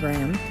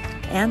 Instagram,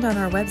 and on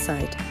our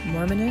website,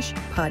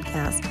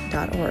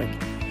 mormonishpodcast.org.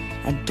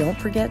 And don't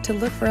forget to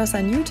look for us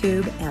on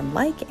YouTube and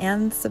like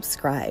and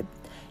subscribe.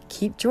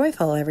 Keep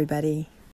joyful, everybody.